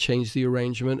guitar and changed the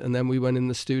arrangement. And then we went in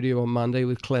the studio on Monday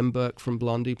with Clem Burke from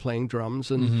Blondie playing drums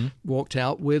and walked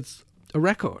out with a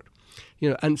record. You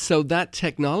know, and so that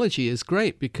technology is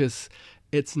great because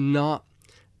it's not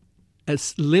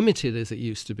as limited as it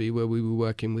used to be where we were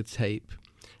working with tape.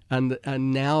 And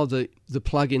now the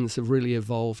plugins have really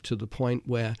evolved to the point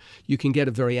where you can get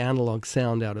a very analog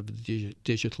sound out of the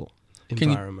digital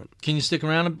environment. Can you stick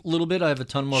around a little bit? I have a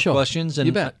ton more Sure. questions, and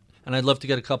You bet. And I'd love to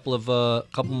get a couple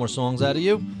more songs out of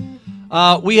you.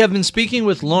 We have been speaking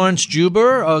with Laurence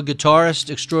Juber, a guitarist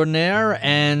extraordinaire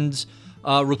and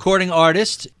recording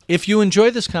artist. If you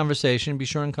enjoy this conversation, be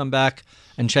sure and come back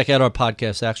and check out our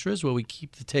podcast extras, where we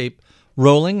keep the tape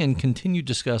rolling and continue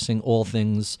discussing all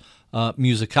things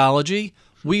musicology.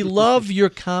 We love your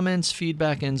comments,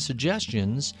 feedback, and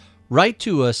suggestions. Write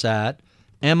to us at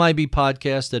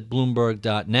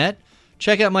mibpodcast@bloomberg.net.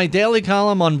 Check out my daily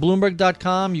column on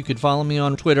Bloomberg.com. You could follow me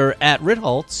on Twitter at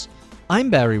Ritholtz. I'm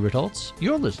Barry Ritholtz.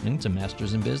 You're listening to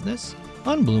Masters in Business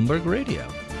on Bloomberg Radio.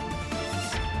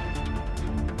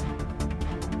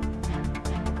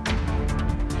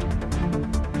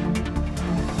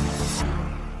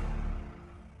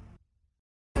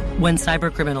 When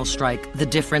cybercriminals strike, the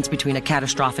difference between a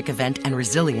catastrophic event and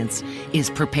resilience is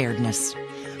preparedness.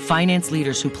 Finance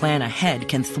leaders who plan ahead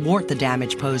can thwart the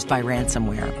damage posed by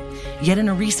ransomware. Yet in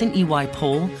a recent EY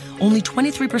poll, only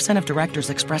 23% of directors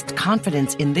expressed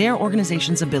confidence in their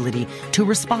organization's ability to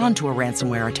respond to a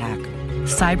ransomware attack.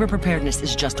 Cyber preparedness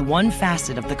is just one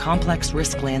facet of the complex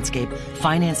risk landscape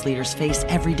finance leaders face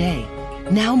every day.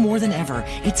 Now more than ever,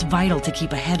 it's vital to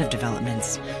keep ahead of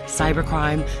developments.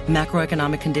 Cybercrime,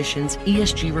 macroeconomic conditions,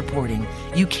 ESG reporting.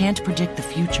 You can't predict the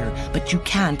future, but you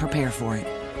can prepare for it.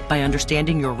 By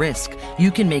understanding your risk,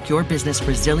 you can make your business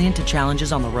resilient to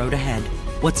challenges on the road ahead.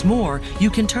 What's more, you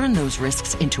can turn those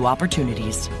risks into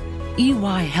opportunities.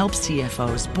 EY helps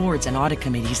CFOs, boards, and audit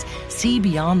committees see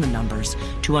beyond the numbers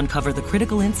to uncover the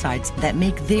critical insights that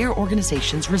make their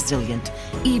organizations resilient,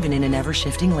 even in an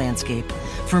ever-shifting landscape.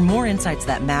 For more insights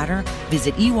that matter,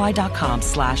 visit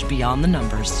ey.com/beyond the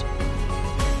numbers.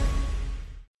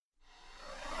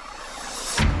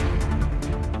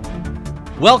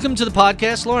 Welcome to the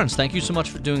podcast, Lawrence. Thank you so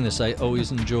much for doing this. I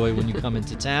always enjoy when you come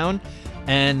into town.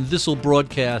 And this will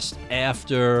broadcast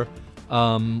after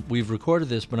we've recorded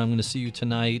this, but I'm going to see you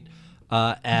tonight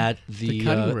at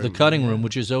the cutting room,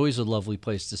 which is always a lovely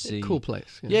place to see. Cool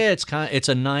place. Yeah, it's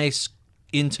a nice,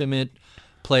 intimate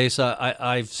place.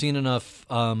 I've seen enough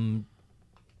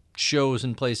shows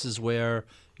and places where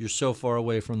you're so far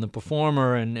away from the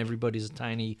performer and everybody's a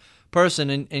tiny person,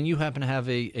 and you happen to have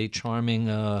a charming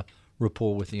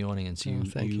rapport with the audience.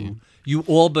 Thank you. You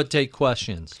all but take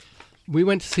questions. We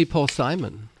went to see Paul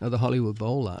Simon at the Hollywood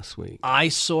Bowl last week. I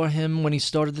saw him when he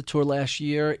started the tour last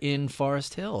year in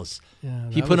Forest Hills. Yeah,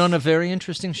 he put on a very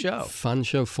interesting show. Fun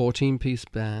show, 14-piece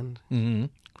band. Mm-hmm.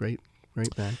 Great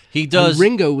band. He does. And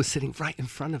Ringo was sitting right in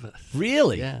front of us.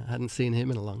 Really? Yeah, hadn't seen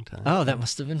him in a long time. Oh, that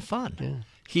must have been fun. Yeah.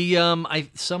 He,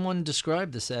 someone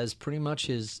described this as pretty much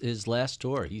his last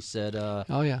tour. He said,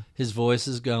 "Oh yeah, his voice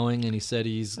is going," and he said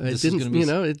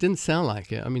it didn't sound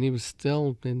like it. I mean, he was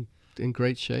still in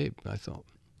great shape, I thought.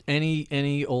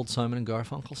 Any old Simon and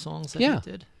Garfunkel songs that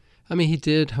he did? I mean, he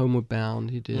did Homeward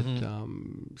Bound. He did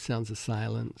Sounds of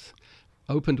Silence.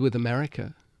 Opened with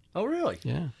America. Oh, really?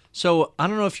 Yeah. So I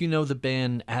don't know if you know the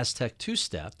band Aztec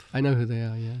Two-Step. I know who they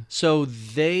are, yeah. So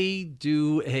they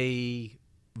do a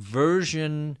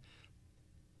version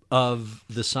of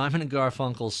the Simon and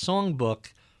Garfunkel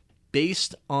songbook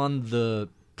based on the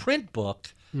print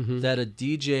book that a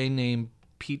DJ named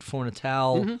Pete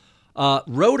Fornatal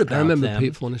wrote about. I remember them.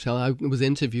 Pete Fornatal. I was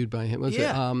interviewed by him. Was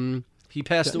it? He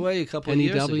passed away a couple of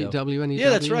years ago. WNEW?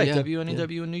 Yeah, that's right.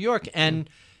 WNEW in New York. And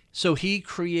so he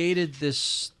created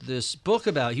this book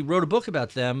about. He wrote a book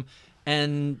about them,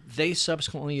 and they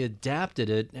subsequently adapted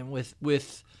it, and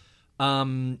with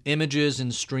images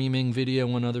and streaming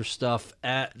video and other stuff.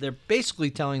 They're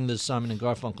basically telling the Simon and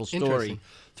Garfunkel story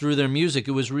through their music.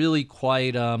 It was really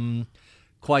quite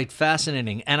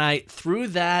fascinating. And through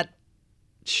that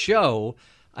show,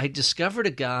 I discovered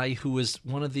a guy who was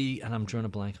one of the, and I'm drawing a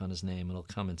blank on his name, it'll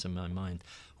come into my mind,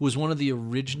 who was one of the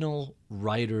original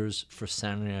writers for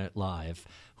Saturday Night Live,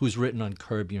 who's written on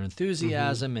Curb Your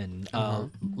Enthusiasm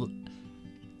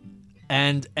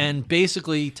and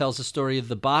basically tells the story of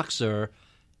the boxer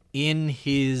in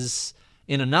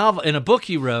a book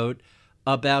he wrote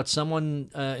about someone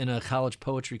in a college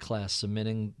poetry class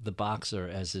submitting the boxer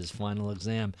as his final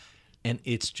exam, and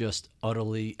it's just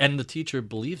utterly, and the teacher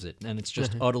believes it, and it's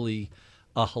just utterly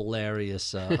a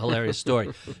hilarious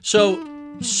story. So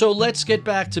let's get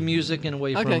back to music and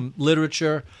away from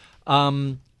literature.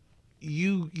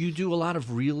 You do a lot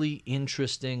of really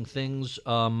interesting things.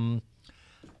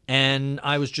 And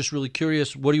I was just really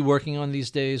curious, what are you working on these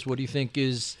days? What do you think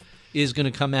is going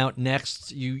to come out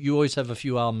next? You always have a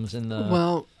few albums in the...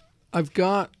 Well, I've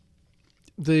got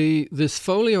this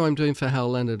folio I'm doing for Hal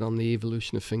Leonard on the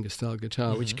evolution of fingerstyle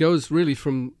guitar, which goes really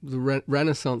from the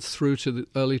Renaissance through to the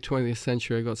early 20th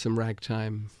century. I got some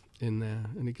ragtime in there,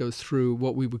 and it goes through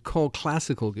what we would call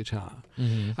classical guitar.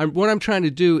 And what I'm trying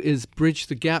to do is bridge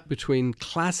the gap between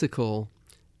classical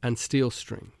and steel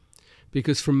string.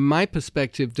 Because from my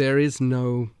perspective, there is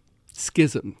no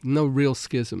schism, no real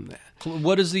schism there.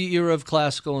 What is the era of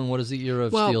classical and what is the era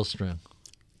of steel string?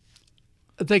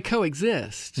 They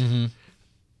coexist.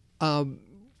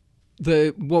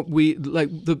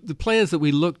 the players that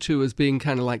we look to as being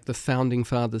kind of like the founding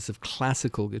fathers of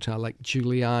classical guitar, like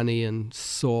Giuliani and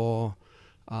Saw,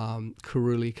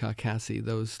 Carulli, Carcassi,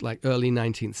 those like early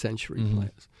 19th century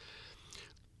players,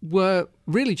 were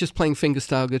really just playing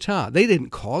fingerstyle guitar. They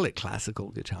didn't call it classical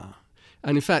guitar.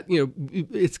 And in fact,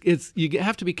 it's you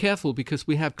have to be careful because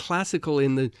we have classical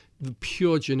in the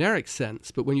pure generic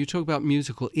sense, but when you talk about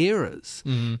musical eras,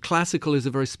 classical is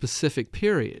a very specific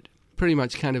period, pretty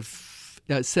much kind of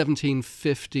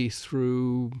 1750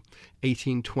 through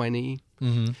 1820.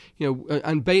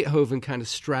 And Beethoven kind of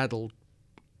straddled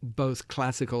both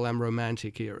classical and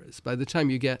romantic eras. By the time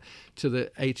you get to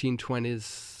the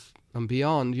 1820s and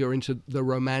beyond, you're into the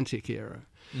romantic era.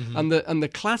 And the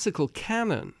classical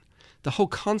canon, the whole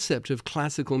concept of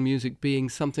classical music being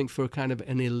something for kind of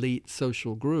an elite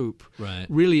social group,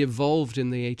 really evolved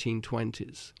in the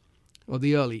 1820s. Or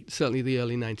certainly the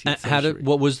early 19th century.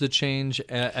 What was the change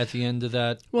at the end of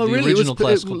that? Well, the really, original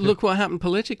classical look what happened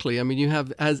politically. I mean, you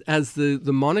have as the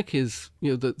monarchies,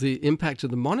 the impact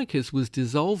of the monarchies was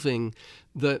dissolving.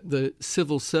 The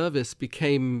civil service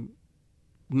became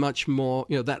much more.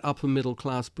 That upper middle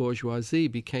class bourgeoisie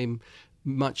became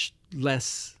much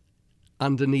less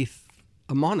underneath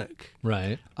a monarch,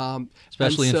 right?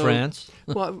 Especially in France.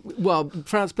 well,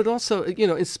 France, but also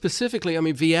specifically, I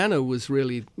mean, Vienna was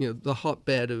really the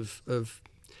hotbed of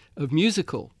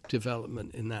musical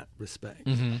development in that respect.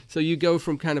 So you go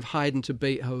from kind of Haydn to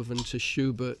Beethoven to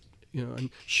Schubert, and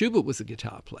Schubert was a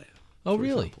guitar player. Oh,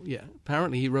 really? Example. Yeah.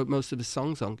 Apparently, he wrote most of his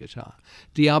songs on guitar.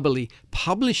 Diabelli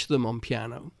published them on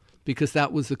piano because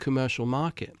that was the commercial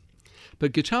market.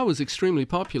 But guitar was extremely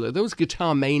popular. There was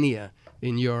guitar mania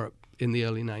in Europe in the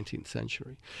early 19th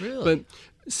century. Really?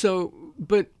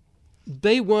 But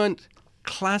they weren't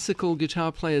classical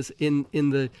guitar players in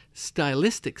the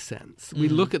stylistic sense. We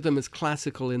look at them as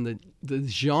classical in the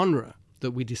genre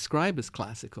that we describe as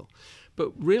classical.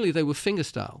 But really they were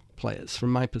fingerstyle players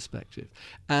from my perspective.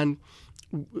 And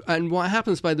what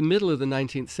happens by the middle of the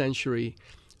 19th century,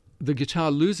 the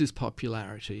guitar loses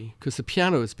popularity because the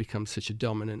piano has become such a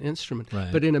dominant instrument.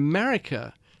 Right. But in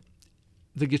America,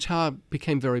 the guitar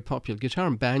became very popular. Guitar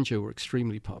and banjo were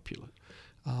extremely popular.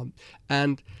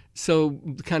 And so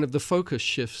kind of the focus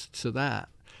shifts to that.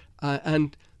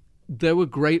 And there were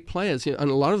great players, and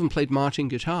a lot of them played Martin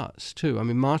guitars too. I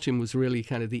mean, Martin was really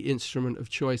kind of the instrument of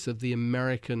choice of the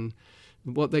American,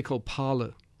 what they call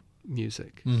parlor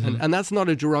music. And that's not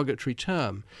a derogatory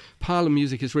term. Parlor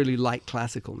music is really like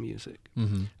classical music.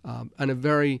 And a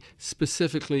very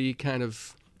specifically kind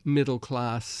of middle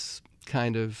class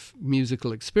kind of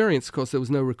musical experience. Of course, there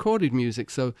was no recorded music,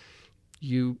 so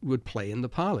you would play in the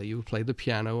parlor. You would play the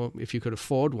piano if you could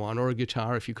afford one, or a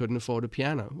guitar if you couldn't afford a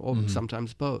piano, or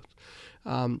sometimes both.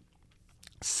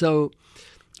 So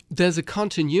there's a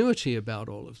continuity about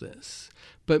all of this.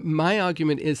 But my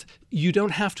argument is you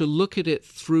don't have to look at it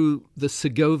through the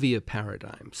Segovia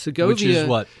paradigm. Which is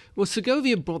what? Well,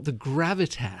 Segovia brought the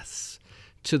gravitas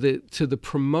to the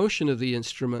promotion of the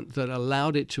instrument that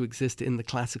allowed it to exist in the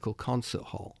classical concert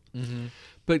hall.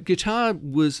 But guitar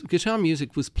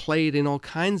music was played in all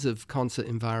kinds of concert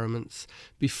environments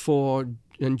before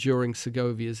and during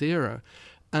Segovia's era.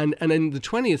 And in the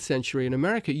 20th century in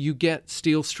America, you get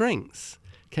steel strings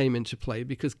came into play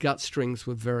because gut strings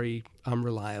were very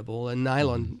unreliable, and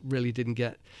nylon really didn't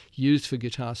get used for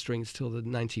guitar strings till the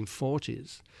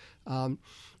 1940s.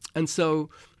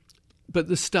 But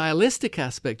the stylistic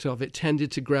aspect of it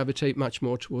tended to gravitate much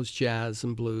more towards jazz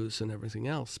and blues and everything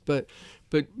else. But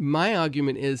my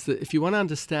argument is that if you want to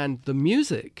understand the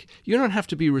music, you don't have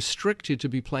to be restricted to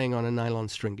be playing on a nylon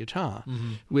string guitar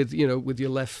with your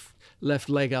left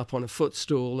leg up on a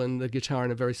footstool and the guitar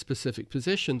in a very specific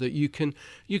position. That you can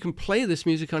play this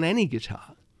music on any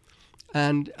guitar,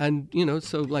 and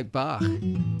so like Bach.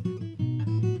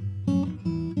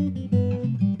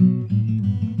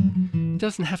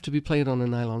 Doesn't have to be played on a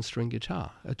nylon string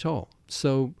guitar at all.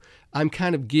 So I'm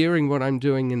kind of gearing what I'm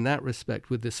doing in that respect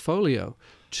with this folio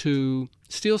to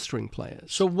steel string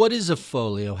players. So what is a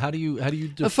folio? How do you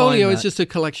define a folio that? is just a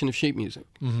collection of sheet music.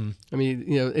 I mean,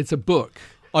 it's a book.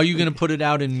 Are you going to put it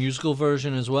out in musical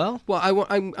version as well? Well,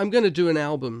 I'm going to do an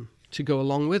album to go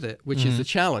along with it, which is a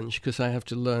challenge because I have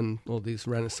to learn all these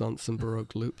Renaissance and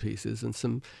Baroque lute pieces and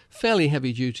some fairly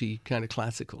heavy-duty kind of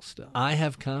classical stuff. I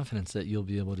have confidence that you'll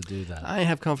be able to do that. I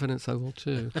have confidence I will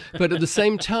too. But at the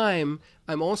same time,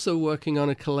 I'm also working on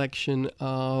a collection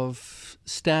of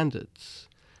standards.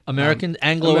 Anglo-American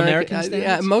standards?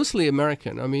 Yeah, mostly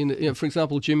American. I mean, for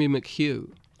example, Jimmy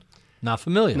McHugh. Not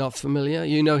familiar. Not familiar?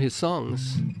 You know his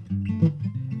songs.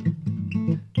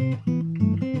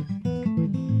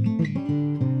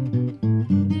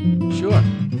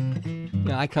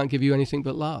 I Can't Give You Anything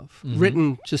But Love,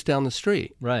 written just down the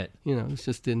street. Right. You know, it's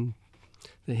just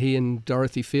he and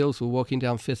Dorothy Fields were walking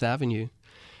down Fifth Avenue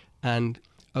and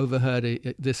overheard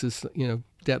this is, you know,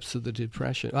 depths of the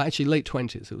Depression. Well, actually, late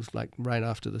 20s. It was like right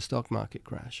after the stock market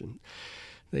crash. And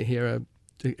they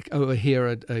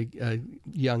overhear a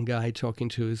young guy talking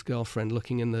to his girlfriend,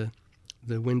 looking in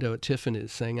the window at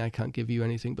Tiffany's, saying, "I can't give you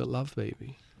anything but love,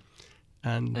 baby."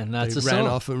 And that's they a ran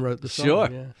song. off and wrote the song. Sure.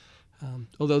 Yeah.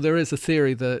 Although there is a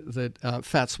theory that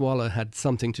Fats Waller had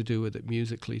something to do with it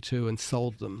musically too, and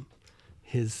sold them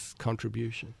his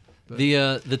contribution. But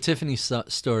The Tiffany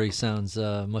story sounds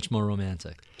much more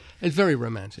romantic. it's very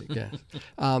romantic.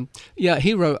 Yeah.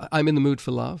 He wrote "I'm in the Mood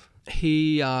for Love."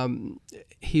 He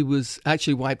was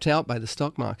actually wiped out by the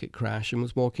stock market crash and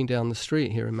was walking down the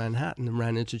street here in Manhattan and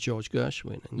ran into George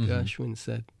Gershwin. And Gershwin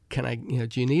said,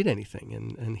 do you need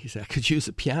anything? And he said, I could use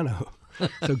a piano.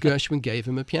 So Gershwin gave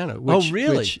him a piano.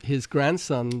 Which his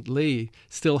grandson, Lee,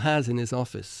 still has in his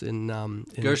office. In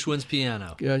Gershwin's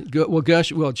piano.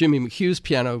 Jimmy McHugh's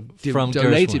piano From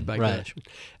donated Gershwin, by right.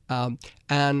 Gershwin.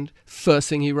 And first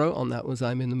thing he wrote on that was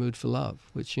 "I'm in the Mood for Love,"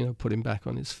 which, you know, put him back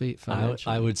on his feet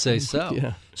financially. I would say so.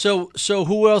 Yeah. So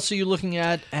who else are you looking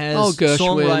at as Gershwin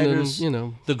songwriters? and, you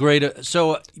know. The greater.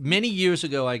 So many years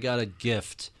ago, I got a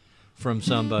gift from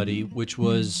somebody, which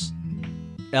was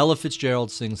Ella Fitzgerald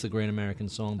sings the Great American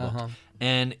Songbook,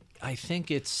 and I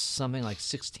think it's something like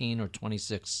 16 or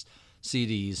 26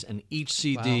 CDs, and each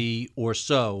CD or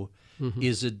so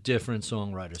is a different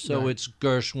songwriter. So it's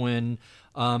Gershwin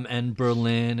and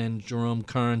Berlin and Jerome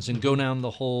Kearns, and go down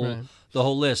the whole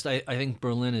list. I think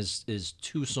Berlin is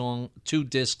two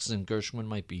discs, and Gershwin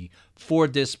might be 4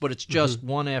 discs, but it's just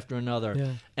one after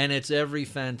another, and it's every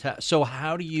fantastic. So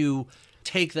how do you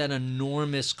take that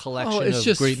enormous collection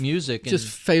of great music? Just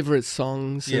favorite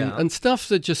songs and stuff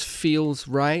that just feels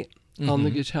right on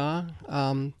the guitar.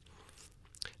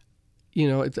 You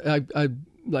know, I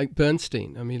like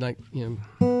Bernstein. I mean, like, you know.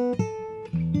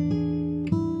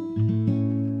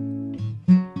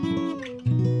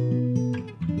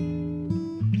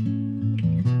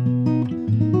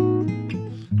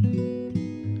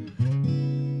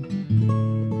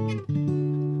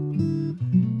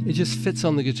 It just fits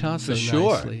on the guitar so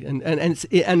nicely, and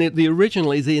the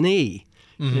original is in E,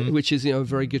 which is, you know, a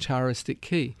very guitaristic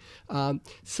key.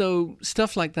 So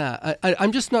stuff like that.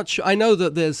 I'm just not sure. I know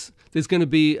that there's going to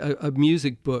be a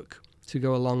music book to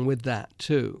go along with that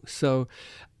too. So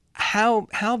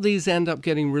how these end up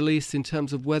getting released in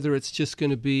terms of whether it's just going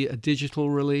to be a digital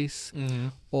release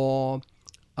or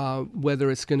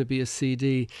whether it's going to be a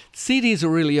CD. CDs are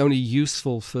really only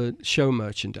useful for show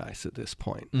merchandise at this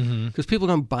point because people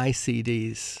don't buy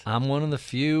CDs. I'm one of the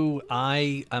few.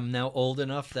 I am now old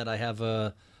enough that I have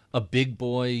a big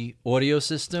boy audio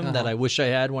system that I wish I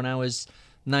had when I was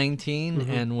 19.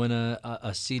 And when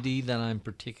a CD that I'm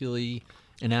particularly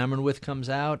enamored with comes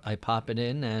out, I pop it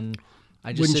in and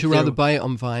I just Wouldn't you rather buy it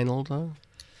on vinyl, though?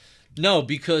 No,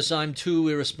 because I'm too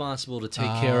irresponsible to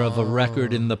take care of a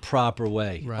record in the proper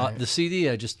way. Right. The CD,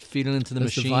 I just feed it into the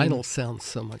machine. The vinyl sounds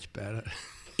so much better.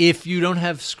 If you don't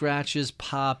have scratches,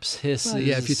 pops, hisses. Well,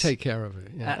 yeah, if you take care of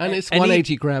it. Yeah. And it's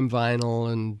 180-gram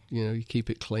vinyl, and, you know, you keep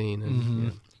it clean.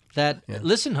 And,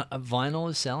 Listen, vinyl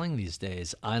is selling these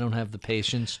days. I don't have the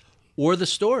patience or the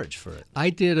storage for it. I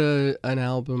did an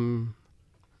album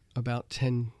about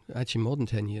more than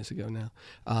 10 years ago now,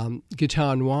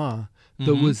 Guitar Noir,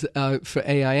 that was for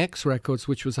AIX Records,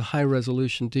 which was a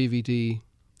high-resolution DVD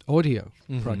audio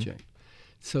project.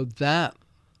 So that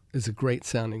is a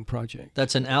great-sounding project.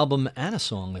 That's an album and a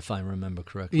song, if I remember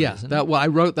correctly. Yeah, isn't it? I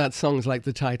wrote that song as like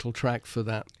the title track for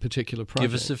that particular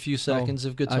project. Give us a few seconds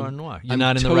of Guitar Noir. You're I'm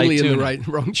not in totally the right tuning. in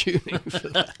the wrong tuning for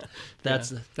that.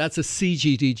 That's a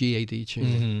CGDGAD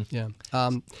tuning. Yeah.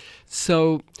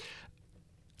 So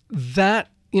that,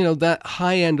 you know, that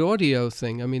high-end audio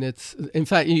thing, I mean, it's, in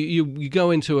fact, you go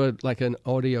into an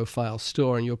audiophile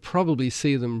store and you'll probably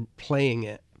see them playing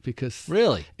it because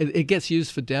really it gets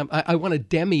used for I won a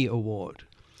Demi Award.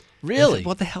 Really? Said,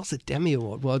 what the hell's a Demi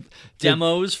Award? Well,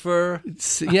 demos for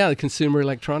the consumer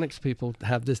electronics people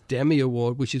have this Demi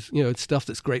Award, which is, you know, it's stuff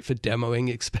that's great for demoing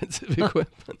expensive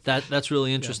equipment. That's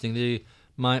really interesting. Yeah.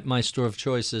 My store of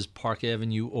choice is Park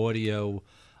Avenue Audio.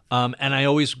 And I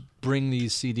always bring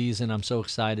these CDs, and I'm so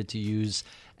excited to use,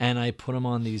 and I put them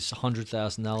on these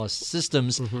 $100,000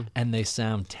 systems, and they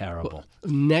sound terrible.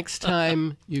 Well, next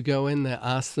time you go in there,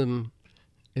 ask them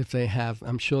if they have.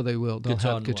 I'm sure they will. They'll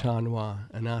have Guitar Noir,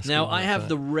 and ask. Now them I have that.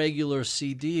 the regular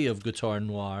CD of Guitar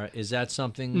Noir. Is that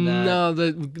something that? No,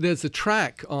 there's a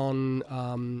track on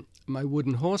my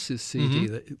Wooden Horses CD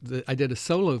that I did a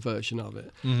solo version of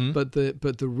it, but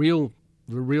the real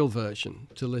real version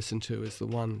to listen to is the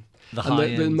one. The and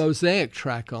high the end. Mosaic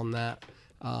track on that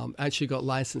actually got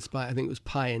licensed by, I think it was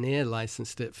Pioneer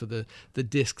licensed it for the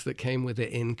discs that came with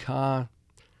it in-car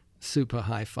super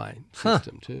hi-fi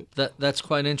system too. That's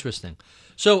quite interesting.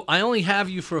 So I only have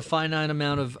you for a finite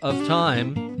amount of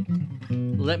time.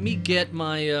 Let me get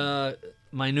my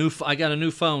I got a new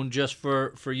phone just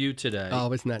for you today.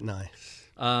 Oh, isn't that nice?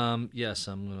 Yes,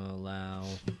 I'm going to allow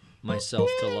myself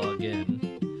to log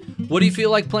in. What do you feel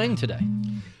like playing today?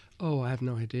 Oh, I have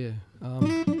no idea.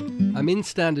 I'm in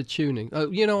standard tuning.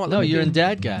 Oh, you know what? No, you're in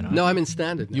Dadgad. No, I'm in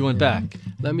standard now. You went back.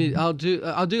 I'll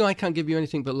do I Can't Give You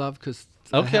Anything But Love because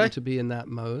I Okay. happen to be in that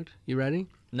mode. You ready?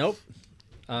 Nope.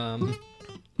 All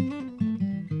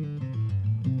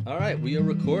right, we are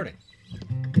recording.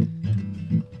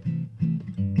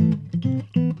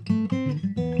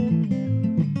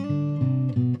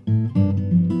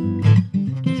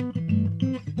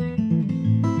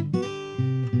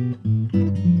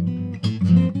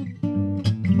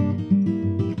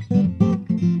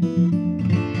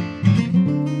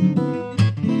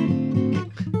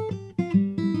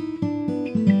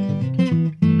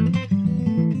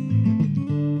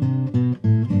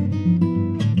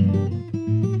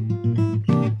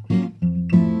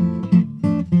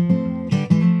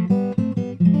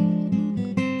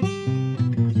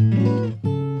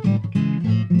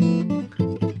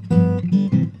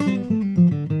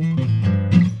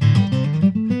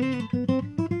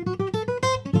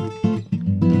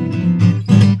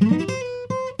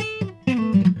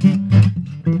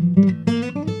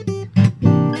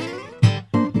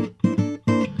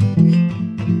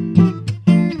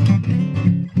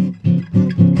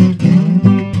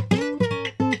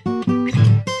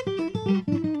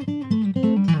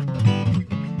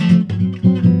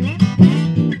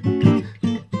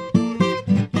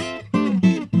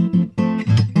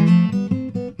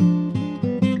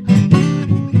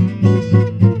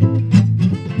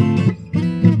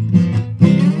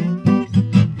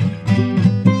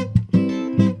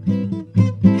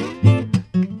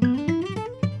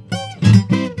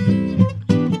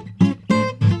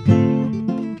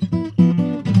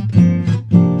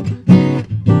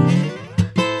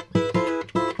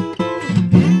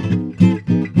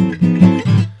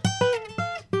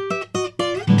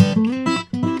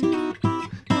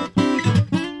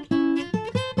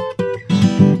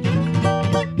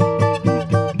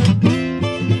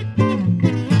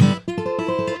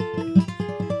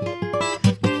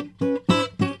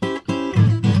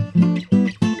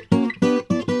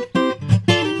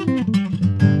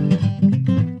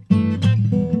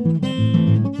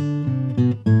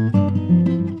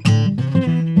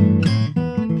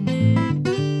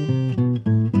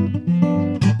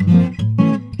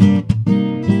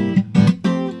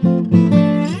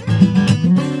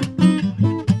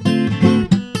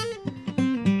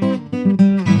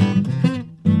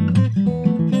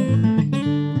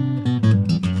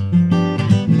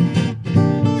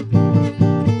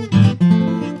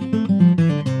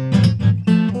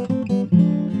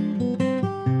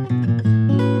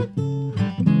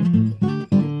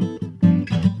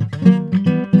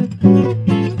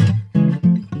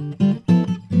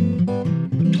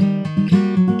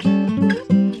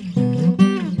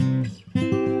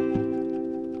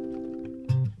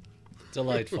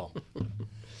 Delightful.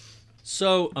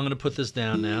 So I'm going to put this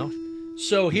down now.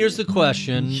 So here's the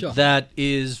question that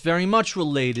is very much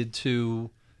related to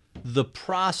the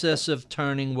process of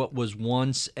turning what was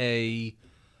once a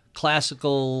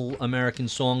classical American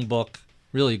songbook,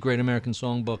 really a great American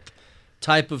songbook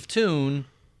type of tune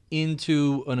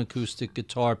into an acoustic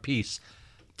guitar piece.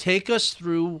 Take us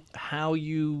through how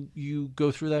you go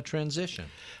through that transition.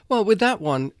 Well, with that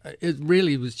one, it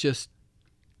really was just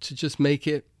to make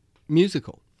it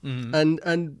musical. Mm-hmm.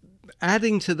 And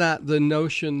adding to that the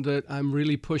notion that I'm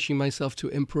really pushing myself to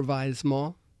improvise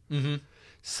more. Mm-hmm.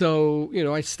 So,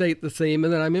 I state the theme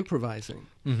and then I'm improvising.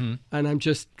 Mm-hmm. And I'm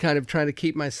just kind of trying to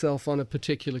keep myself on a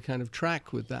particular kind of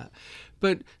track with that.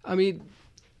 But, I mean,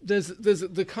 there's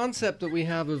the concept that we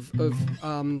have of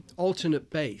alternate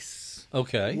bass.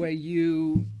 Okay. Where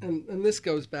you, and this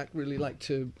goes back really like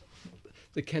to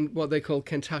what they call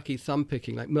Kentucky thumb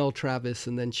picking, like Mel Travis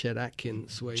and then Chet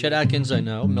Atkins. Chet Atkins, I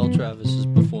know. Mel Travis is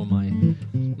before my...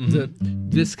 Mm-hmm.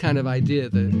 This kind of idea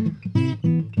that...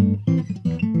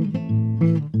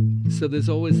 So there's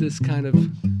always this kind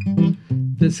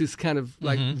of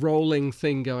like rolling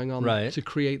thing going on to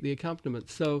create the accompaniment.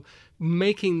 So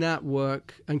making that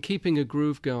work and keeping a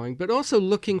groove going, but also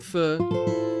looking for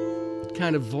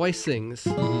kind of voicings.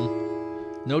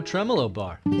 Mm-hmm. No tremolo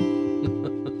bar.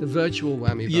 The virtual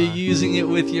whammy bar. You're using it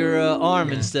with your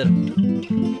arm instead of...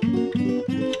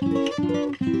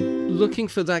 looking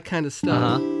for that kind of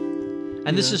stuff.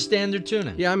 And this is standard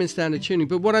tuning. Yeah, I'm in standard tuning.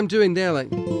 But what I'm doing there,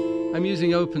 like, I'm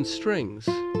using open strings.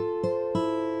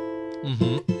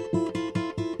 Mm-hmm.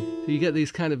 So you get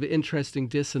these kind of interesting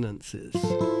dissonances.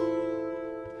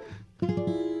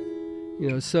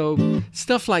 So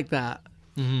stuff like that.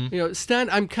 Mm-hmm.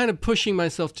 I'm kind of pushing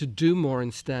myself to do more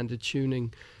in standard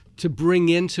tuning, to bring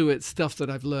into it stuff that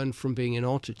I've learned from being in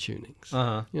auto tunings.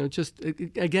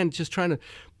 Just trying to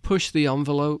push the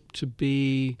envelope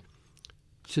to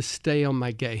stay on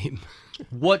my game.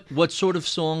 What sort of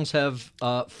songs have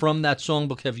from that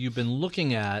songbook have you been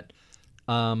looking at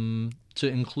to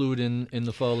include in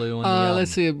the folio on the album?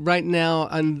 Let's see. Right now,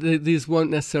 and these won't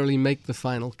necessarily make the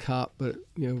final cut, but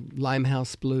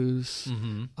Limehouse Blues,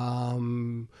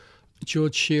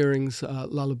 George Shearing's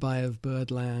Lullaby of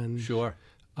Birdland. Sure.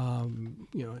 Not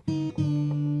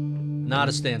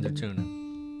a standard tuning.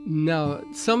 No,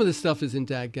 some of the stuff is in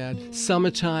Dagad.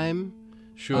 Summertime.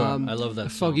 Sure, I love that A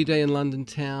song. Foggy Day in London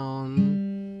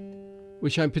Town,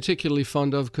 which I'm particularly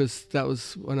fond of because that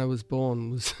was when I was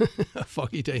born, was A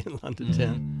Foggy Day in London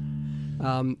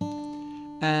Town.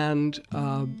 And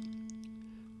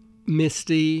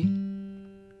Misty,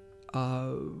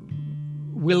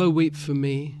 Willow Weep for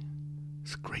Me.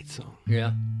 It's a great song.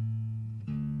 Yeah.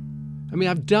 I mean,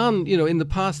 I've done, in the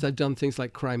past I've done things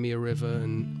like Cry Me a River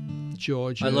and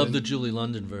Georgia. I love the Julie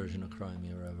London version of Cry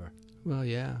Me a River. Well,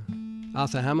 yeah.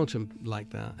 Arthur Hamilton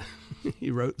liked that.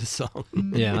 He wrote the song.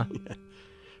 Yeah. Yeah.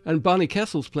 And Barney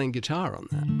Kessel's playing guitar on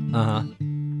that.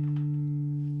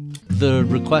 The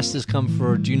request has come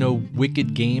for, do you know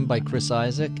Wicked Game by Chris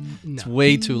Isaak? No. It's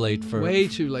way too late for... Way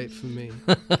too late for me.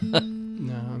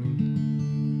 No, I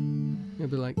mean,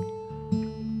 it'd be like...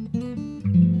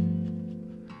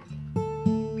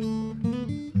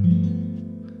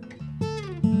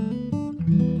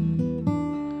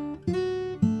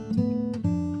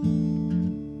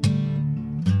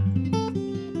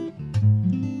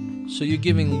 So you're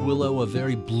giving Willow a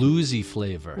very bluesy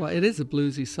flavor. Well, it is a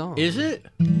bluesy song. Is it?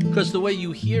 Because the way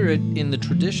you hear it in the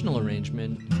traditional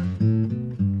arrangement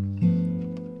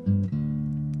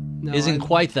isn't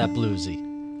quite that bluesy.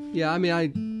 Yeah, I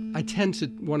mean, I tend to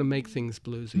want to make things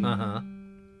bluesy.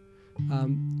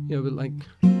 But like...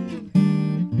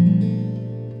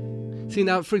 See,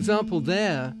 now, for example,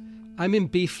 there, I'm in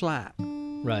B flat.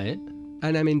 Right.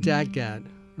 And I'm in Dagad,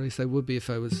 or at least I would be if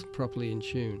I was properly in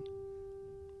tune.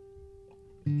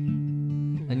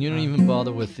 And you don't even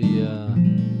bother with the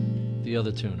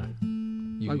other tuner.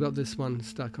 I've got this one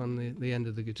stuck on the end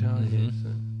of the guitar here. So.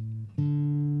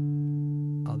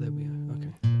 Oh, there we are.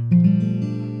 Okay.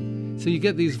 So you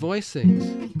get these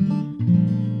voicings.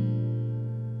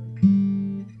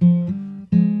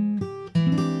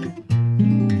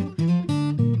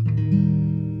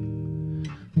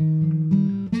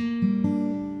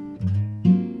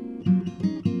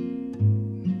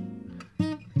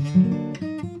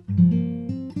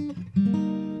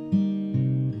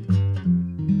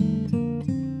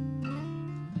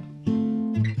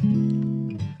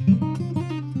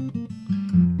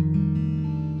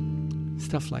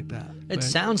 Stuff like that. It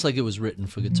sounds like it was written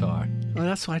for guitar. Well,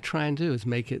 that's what I try and do, is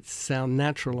make it sound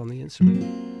natural on the instrument.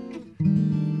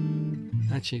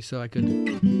 Actually, so I could,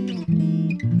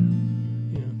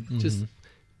 just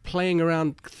playing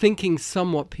around, thinking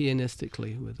somewhat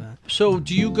pianistically with that. So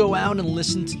do you go out and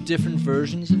listen to different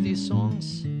versions of these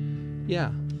songs?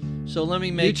 Yeah. So let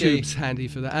me make YouTube's handy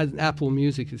for that. Apple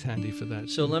Music is handy for that.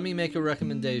 So let me make a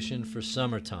recommendation for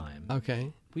Summertime.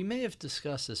 Okay. We may have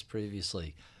discussed this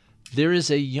previously. There is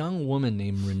a young woman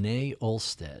named Renee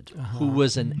Olstead who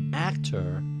was an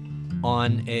actor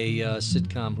on a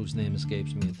sitcom whose name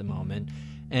escapes me at the moment.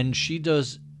 And she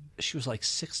was like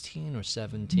 16 or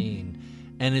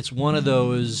 17. And it's one of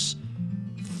those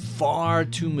far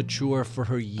too mature for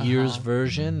her years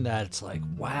version that's like,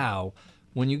 wow.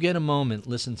 When you get a moment,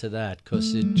 listen to that,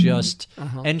 because it just...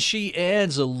 And she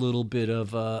adds a little bit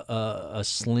of a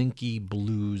slinky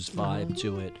blues vibe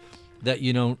to it that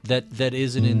that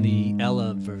isn't in the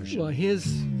Ella version. Well,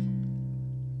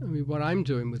 what I'm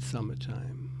doing with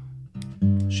Summertime.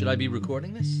 Should I be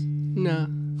recording this? No,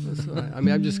 that's all right. I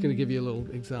mean, I'm just going to give you a little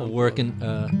example.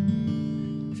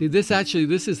 See, this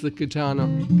is the guitar.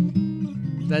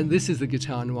 This is the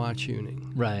guitar noir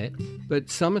tuning. Right. But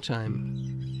Summertime.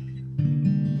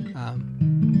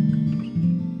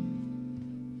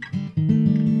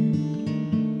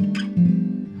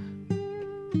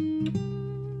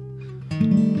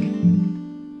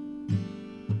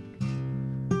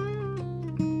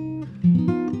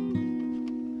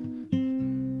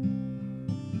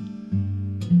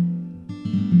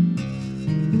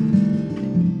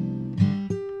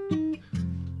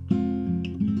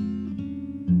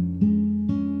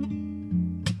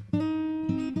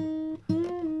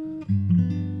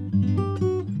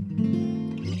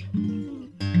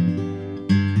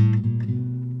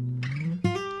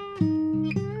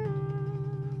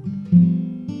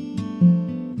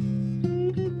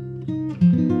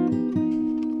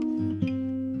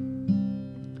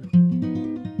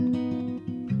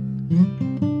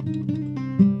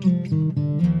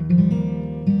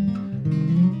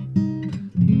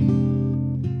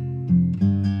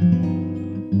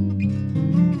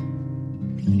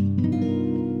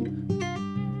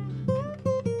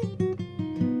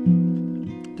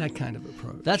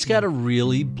 That's got a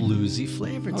really bluesy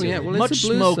flavor to Oh, yeah, it. well, it's Much a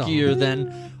blues smokier song.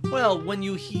 than, well, when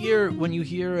you hear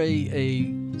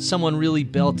a someone really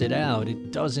belt it out,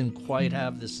 it doesn't quite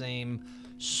have the same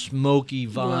smoky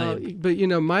vibe. Well, but you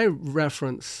know, my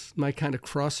reference, my kind of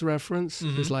cross reference,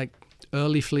 is like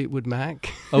early Fleetwood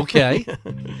Mac. Okay.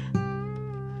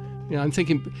 You know, I'm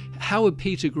thinking, how would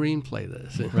Peter Green play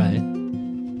this? Right.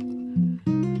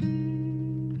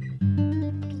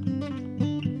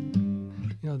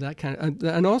 You know, that kind of,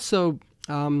 and also,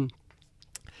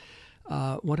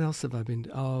 what else have I been?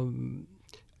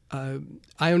 I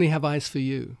Only Have Eyes for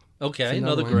You. Okay, That's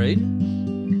another one. great.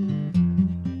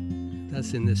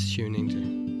 That's in this tuning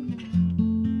too.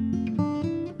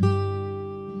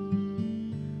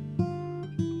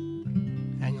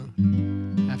 Hang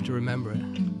on, I have to remember it.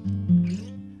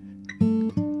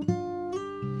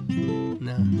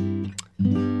 No.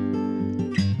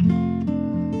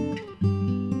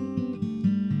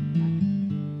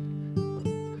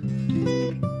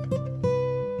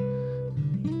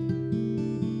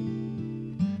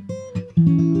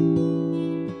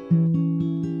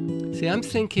 See, I'm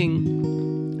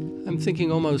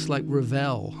thinking almost like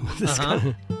Ravel. This kind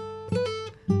of-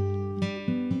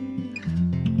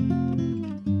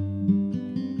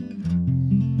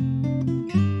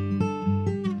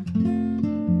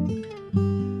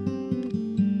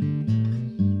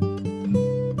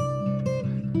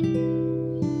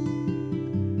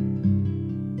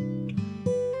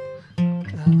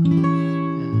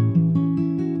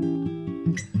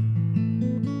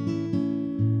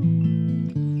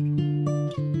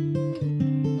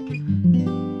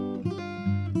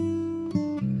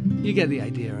 You get the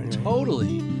idea, anyway.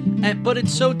 Totally. But it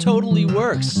so totally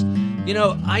works. You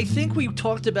know, I think we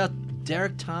talked about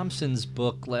Derek Thompson's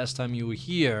book last time you were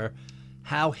here,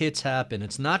 How Hits Happen.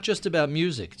 It's not just about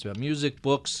music. It's about music,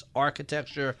 books,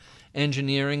 architecture,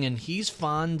 engineering, and he's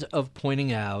fond of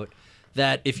pointing out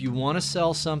that if you want to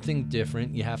sell something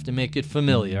different, you have to make it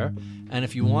familiar. And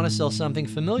if you want to sell something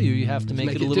familiar, you have to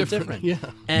make it a little different. Yeah.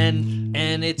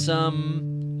 And it's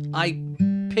I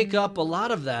pick up a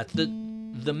lot of that.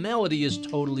 The melody is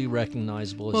totally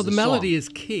recognizable as Well, the song. melody is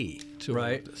key to all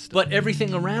Right, this stuff. but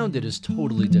everything around it is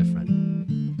totally different.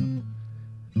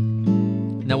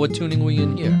 Now, what tuning were you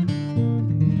in here?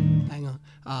 Hang on.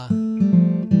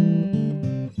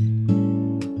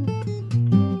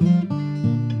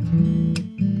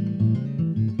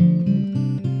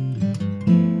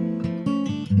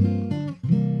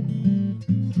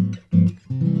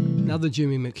 Another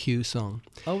Jimmy McHugh song.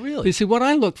 Oh, But really? you see, what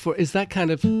I look for is that kind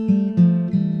of,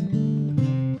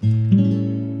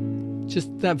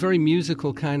 just that very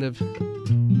musical kind of,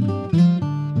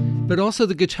 but also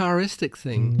the guitaristic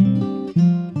thing,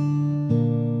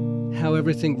 how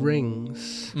everything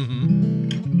rings.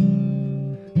 And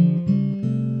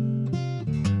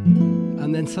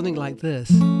then something like this,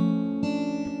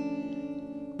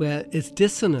 where it's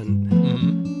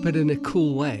dissonant, but in a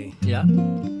cool way. Yeah.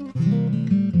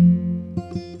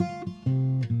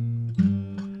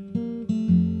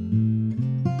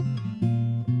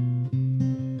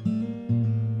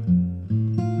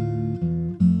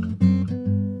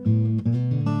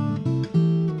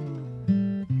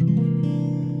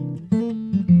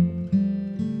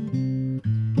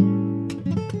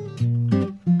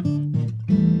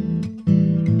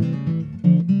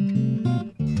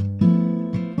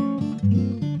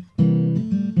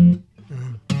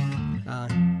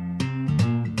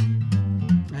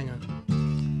 Hang on.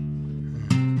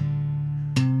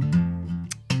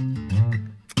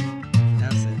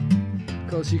 That's it.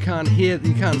 Of course, you can't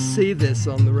see this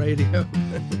on the radio.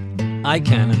 I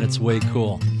can, and it's way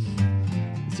cool.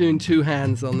 It's doing two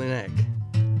hands on the neck.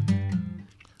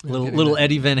 Little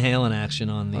Eddie Van Halen action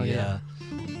on the Oh, yeah.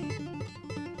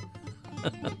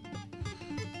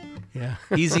 Yeah.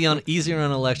 easier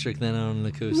on electric than on an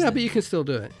acoustic. Yeah, but you can still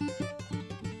do it.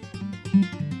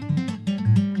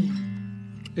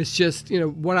 It's just, you know,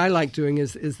 what I like doing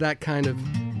is that kind of,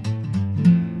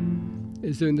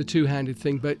 is doing the two-handed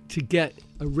thing, but to get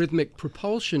a rhythmic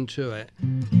propulsion to it,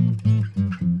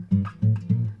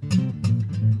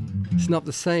 it's not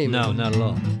the same. No, not at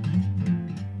all.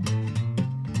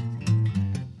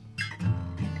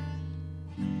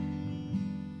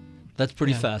 That's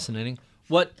pretty fascinating.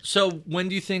 So when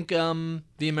do you think the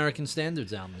American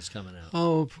Standards album is coming out?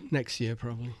 Oh, next year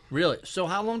probably. Really? So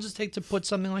how long does it take to put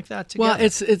something like that together? Well,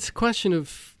 it's a question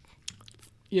of,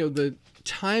 you know, the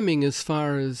timing as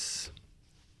far as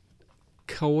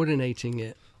coordinating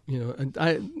it. You know,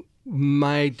 and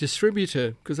my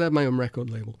distributor, because I have my own record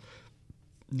label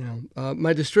now,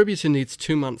 my distributor needs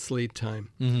 2 months lead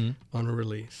time on a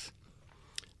release.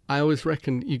 I always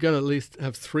reckon you got to at least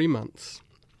have 3 months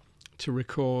to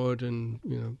record, and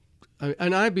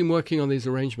and I've been working on these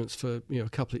arrangements for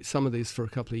some of these for a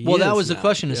couple of years. Well, that was now. the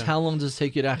question: is how long does it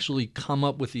take you to actually come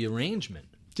up with the arrangement?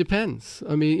 Depends.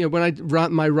 I mean, when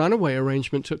my Runaway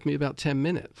arrangement took me about 10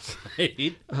 minutes.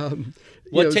 Right.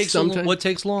 What takes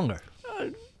longer?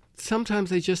 Sometimes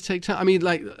they just take time. I mean,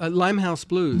 like Limehouse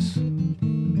Blues.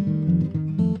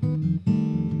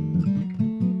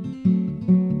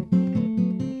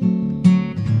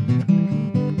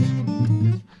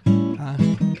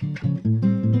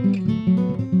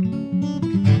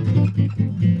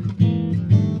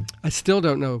 I still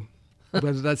don't know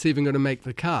whether that's even going to make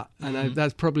the cut. And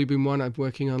that's probably been one I've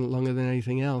working on longer than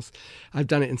anything else. I've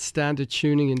done it in standard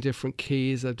tuning in different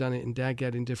keys. I've done it in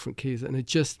DAGED in different keys. And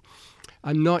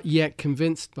I'm not yet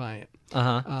convinced by it.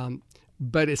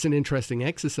 But it's an interesting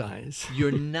exercise.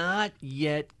 You're not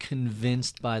yet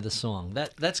convinced by the song.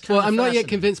 That's kind of I'm not yet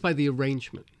convinced by the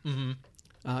arrangement.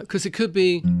 Because it could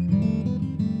be...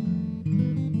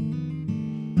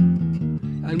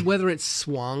 And whether it's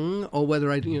swung or whether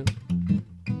or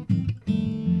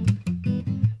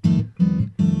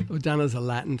done as a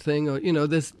Latin thing, or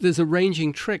there's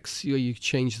arranging tricks. You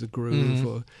change the groove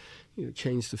or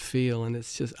change the feel, and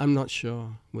it's just I'm not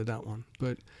sure with that one,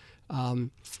 but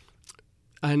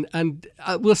and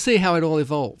we'll see how it all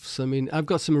evolves. I mean, I've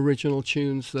got some original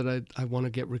tunes that I want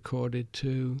to get recorded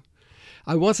too.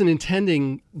 I wasn't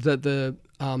intending that the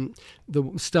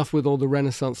stuff with all the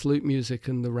Renaissance lute music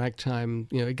and the ragtime,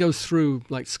 it goes through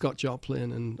like Scott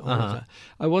Joplin and all of that.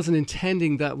 I wasn't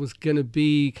intending that was going to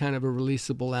be kind of a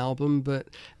releasable album, but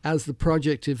as the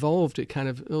project evolved, it kind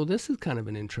of, this is kind of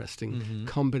an interesting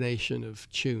combination of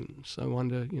tunes. I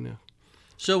wonder,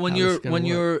 So when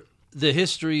you're the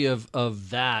history of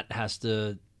that has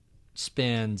to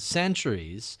span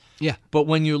centuries. Yeah. But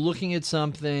when you're looking at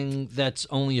something that's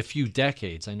only a few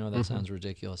decades, I know that sounds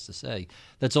ridiculous to say,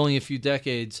 that's only a few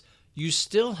decades, you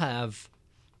still have,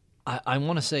 I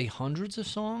want to say hundreds of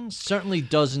songs, certainly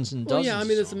dozens and dozens. Yeah, I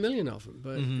mean, there's a million of them,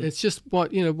 but it's just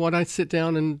what I sit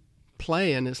down and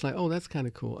play, and it's like, that's kind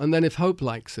of cool. And then if Hope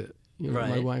likes it,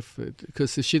 my wife,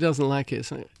 because if she doesn't like it,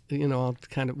 it's like, I'll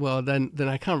kind of, then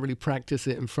I can't really practice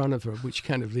it in front of her, which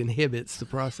kind of inhibits the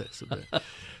process a bit.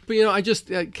 But, I just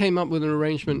came up with an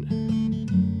arrangement.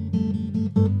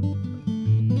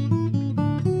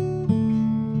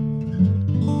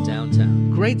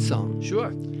 Downtown. Great song.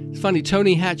 Sure. It's funny,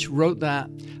 Tony Hatch wrote that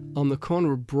on the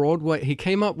corner of Broadway. He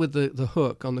came up with the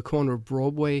hook on the corner of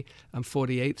Broadway and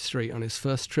 48th Street on his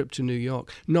first trip to New York,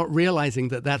 not realizing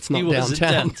that that's not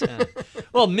downtown.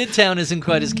 Well, Midtown isn't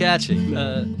quite as catchy.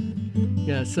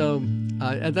 So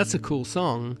that's a cool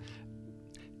song.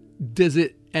 Does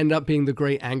it end up being the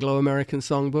great Anglo-American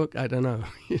songbook? I don't know.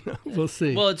 We'll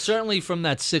see. Well, it's certainly from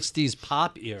that 60s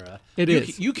pop era. It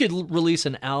is. You could release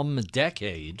an album a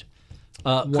decade.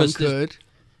 One could.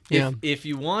 If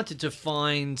you wanted to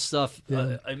find stuff,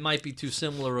 it might be too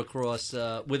similar across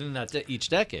within that each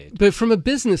decade. But from a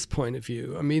business point of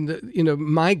view, I mean,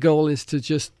 my goal is to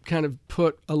just kind of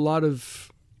put a lot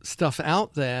of stuff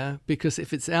out there, because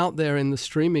if it's out there in the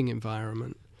streaming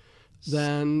environment,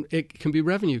 then it can be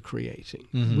revenue creating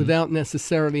without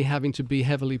necessarily having to be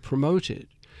heavily promoted.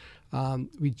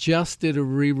 We just did a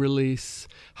re-release.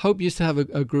 Hope used to have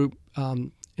a group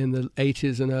in the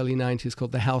 80s and early 90s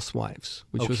called the Housewives,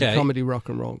 which was a comedy rock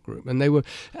and roll group. And they were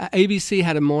ABC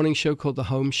had a morning show called The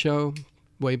Home Show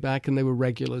way back, and they were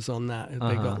regulars on that. They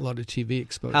got a lot of TV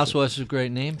exposure. Housewives is a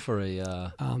great name for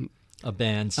a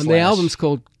band. And the album's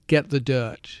called Get the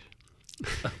Dirt.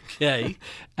 Okay.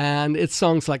 And it's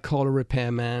songs like Call a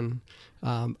Repairman,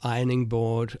 Ironing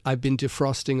Board, I've Been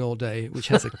Defrosting All Day, which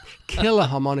has a killer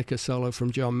harmonica solo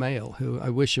from John Mayall, who I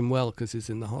wish him well because he's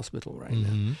in the hospital right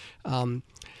now.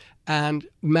 And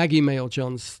Maggie Mayall,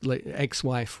 John's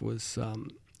ex-wife, was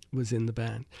in the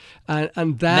band.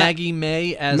 And that Maggie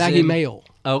May as Maggie in... Mayall.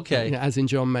 Okay. As in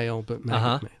John Mayall, but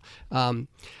Maggie Mayall.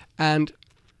 And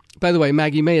by the way,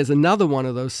 Maggie May is another one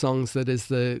of those songs that is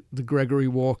the Gregory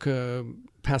Walker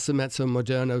Passo Mezzo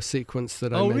Moderno sequence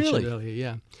that I mentioned earlier.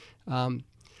 Yeah.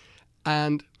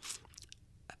 And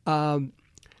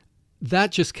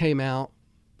that just came out,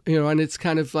 and it's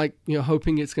kind of like,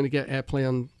 hoping it's going to get airplay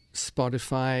on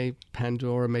Spotify,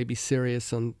 Pandora, maybe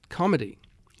Sirius on comedy,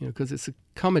 because it's a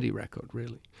comedy record,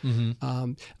 really.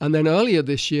 And then earlier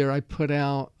this year, I put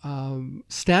out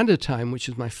Standard Time, which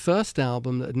is my first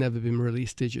album that had never been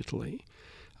released digitally,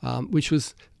 which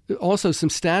was also some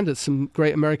standards, some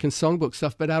great American songbook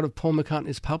stuff, but out of Paul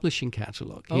McCartney's publishing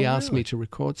catalog. He asked me to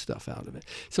record stuff out of it.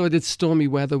 So I did Stormy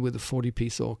Weather with a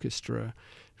 40-piece orchestra.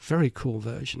 Very cool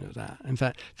version of that. In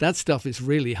fact, that stuff is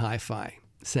really hi-fi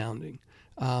sounding.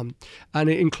 And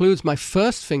it includes my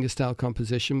first fingerstyle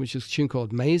composition, which is a tune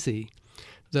called Maisie,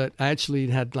 that I actually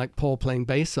had like Paul playing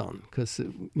bass on, because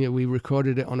we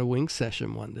recorded it on a Wings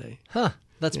session one day. Huh.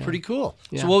 That's pretty cool.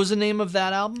 Yeah. So what was the name of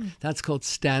that album? That's called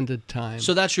Standard Time.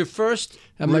 So that's your first...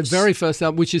 And my very first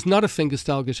album, which is not a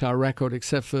fingerstyle guitar record,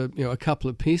 except for a couple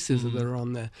of pieces that are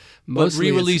on there. Mostly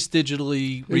re-released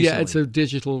digitally recently. Yeah, it's a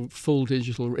full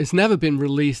digital. It's never been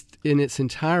released in its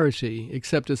entirety,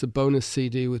 except as a bonus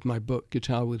CD with my book,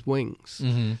 Guitar with Wings,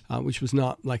 which was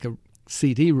not like a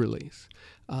CD release.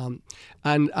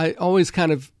 And I always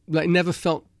kind of never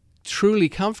felt truly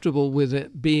comfortable with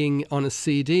it being on a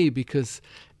CD, because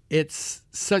it's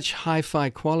such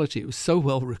hi-fi quality. It was so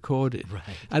well recorded, right.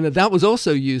 And that was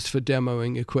also used for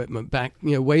demoing equipment back,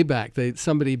 way back.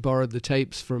 Somebody borrowed the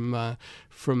tapes from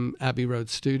Abbey Road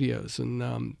Studios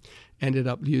and ended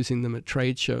up using them at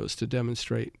trade shows to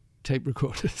demonstrate tape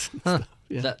recorders.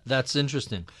 Yeah. That's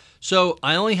interesting. So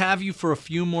I only have you for a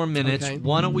few more minutes. Okay.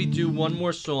 Why don't we do one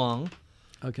more song?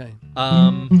 Okay.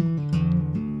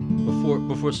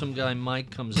 Before some guy Mike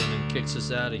comes in and kicks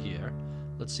us out of here.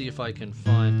 Let's see if I can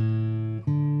find...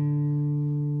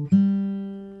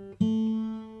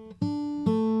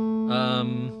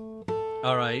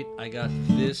 all right, I got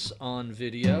this on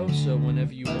video, so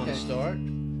whenever you want to start.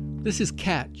 This is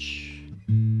Catch.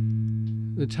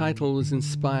 The title was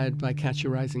inspired by Catch a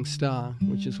Rising Star,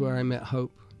 which is where I met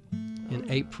Hope in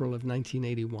April of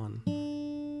 1981.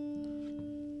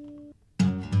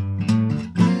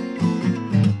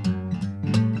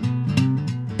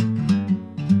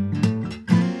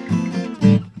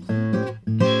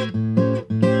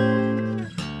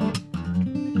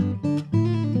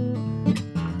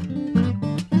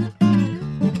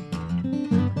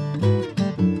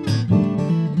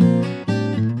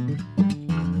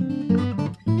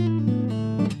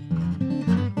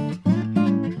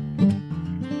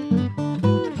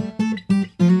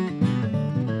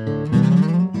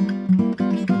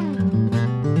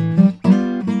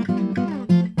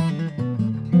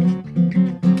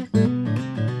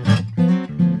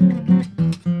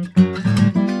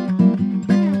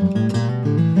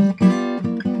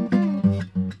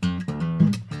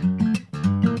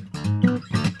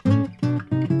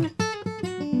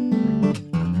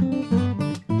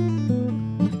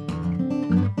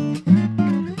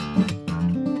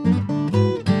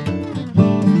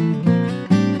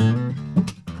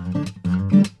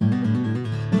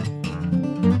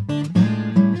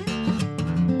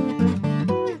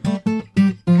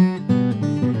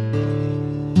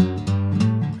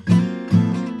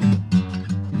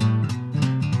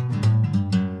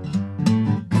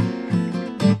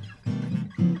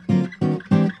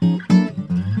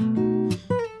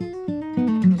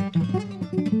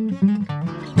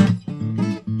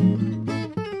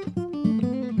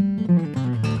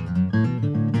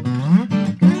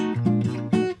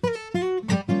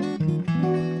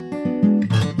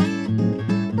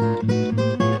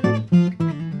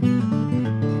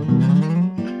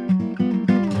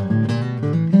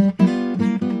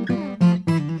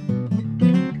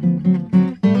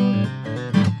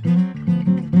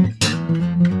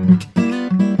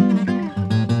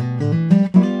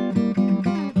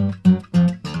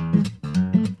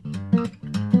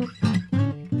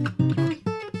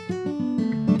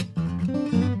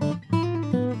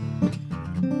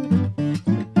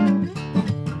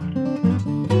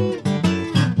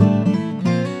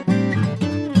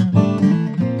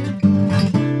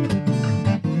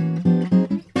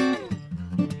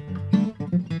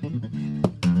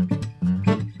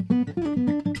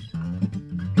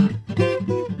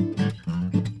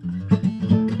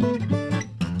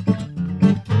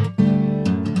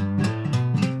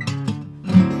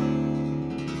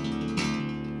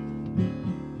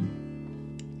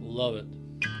 Love it.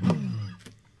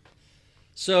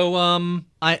 So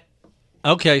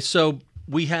so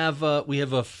we have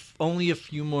only a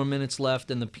few more minutes left,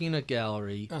 and the Peanut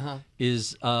Gallery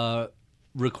is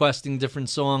requesting different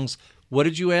songs. What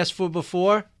did you ask for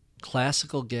before?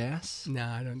 Classical Gas? No,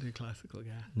 I don't do classical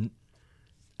gas.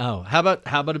 Oh, how about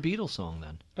a Beatles song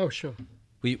then? Oh, sure.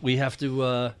 We have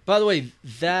to. By the way,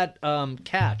 that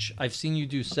Catch I've seen you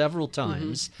do several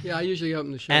times. Mm-hmm. Yeah, I usually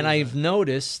open the show. And I've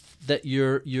noticed that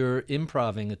you're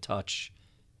improving a touch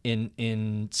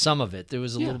in some of it. There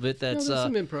was a little bit that's there's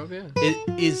some improv. Yeah.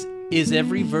 Is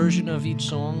every version of each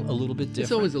song a little bit different?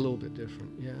 It's always a little bit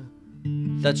different. Yeah.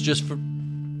 That's just for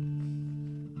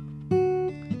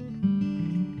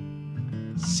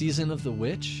Season of the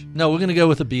Witch? No, we're gonna go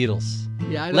with the Beatles.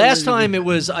 Yeah. Last time it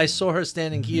was I Saw Her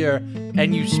Standing Here,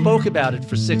 and you spoke about it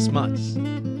for 6 months.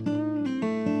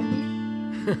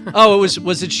 Oh,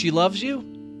 was it She Loves You?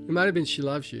 It might have been She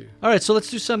Loves You. All right, so let's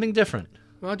do something different.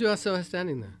 Well, I'll do I Saw Her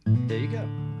Standing There. There you go.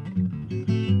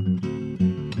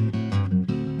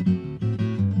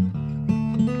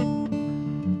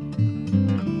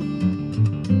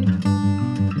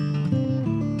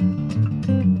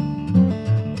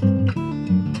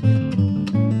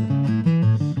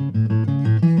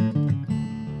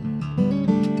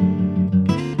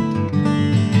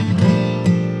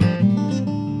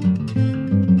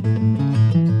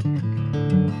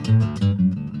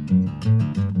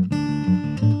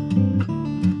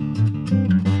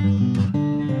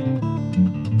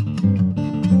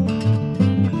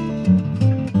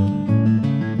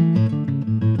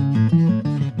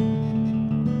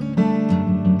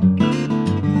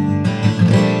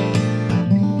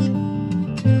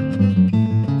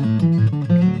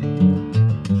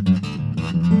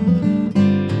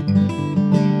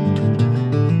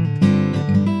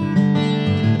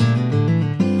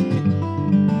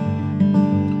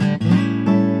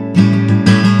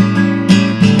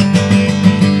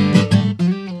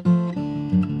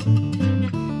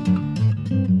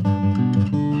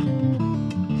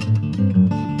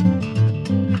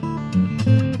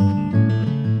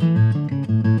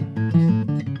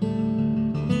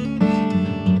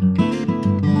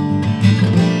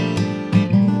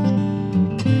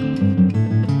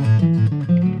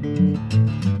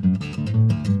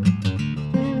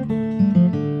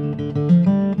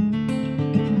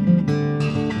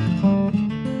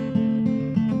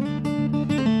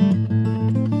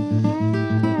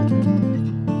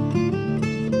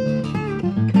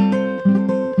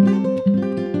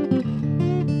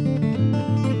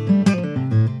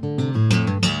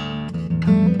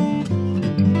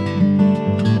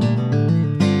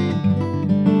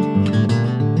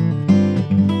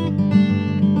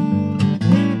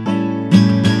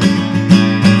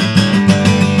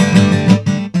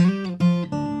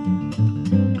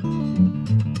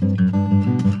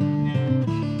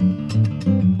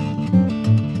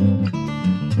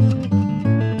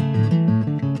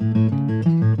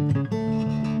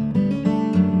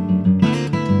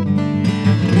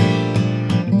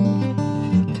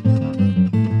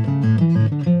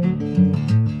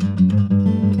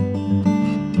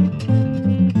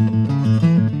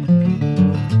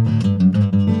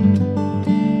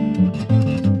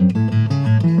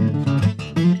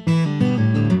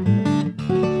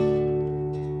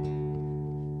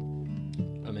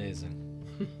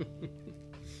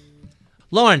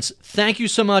 Lawrence, thank you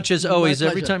so much as always.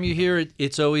 Every time you hear it,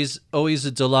 it's always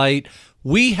a delight.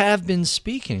 We have been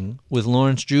speaking with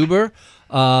Laurence Juber,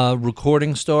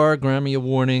 recording star, Grammy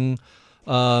Award-winning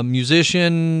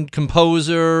musician,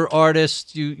 composer,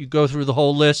 artist. You go through the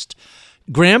whole list.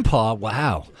 Grandpa,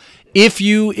 wow. If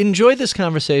you enjoyed this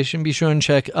conversation, be sure and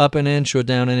check Up an Inch or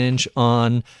Down an Inch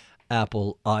on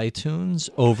Apple iTunes,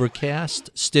 Overcast,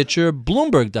 Stitcher,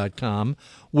 Bloomberg.com,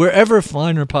 wherever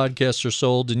finer podcasts are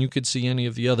sold, and you could see any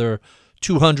of the other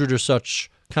 200 or such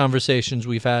conversations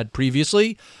we've had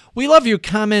previously. We love your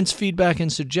comments, feedback,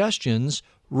 and suggestions.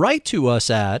 Write to us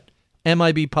at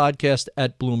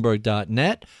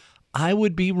mibpodcast@bloomberg.net. I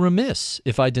would be remiss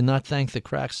if I did not thank the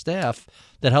crack staff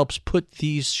that helps put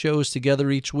these shows together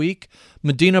each week.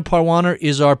 Medina Parwaner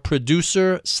is our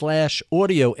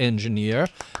producer/audio engineer.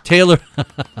 Taylor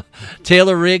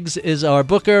Riggs is our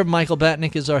booker. Michael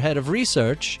Batnick is our head of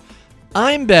research.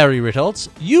 I'm Barry Ritholtz.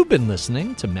 You've been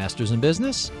listening to Masters in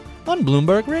Business on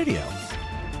Bloomberg Radio.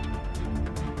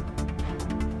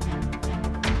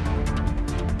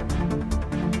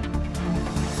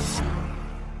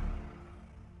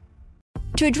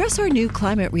 To address our new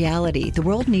climate reality, the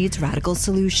world needs radical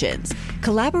solutions.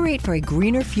 Collaborate for a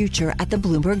greener future at the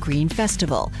Bloomberg Green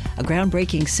Festival, a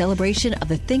groundbreaking celebration of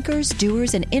the thinkers,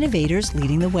 doers, and innovators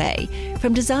leading the way.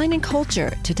 From design and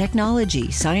culture to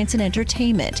technology, science, and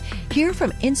entertainment, hear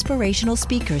from inspirational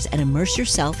speakers and immerse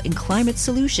yourself in climate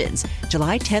solutions.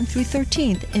 July 10th through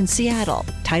 13th in Seattle.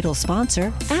 Title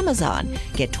sponsor, Amazon.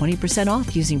 Get 20%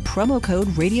 off using promo code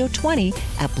RADIO20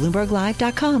 at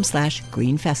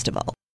BloombergLive.com/Green Festival.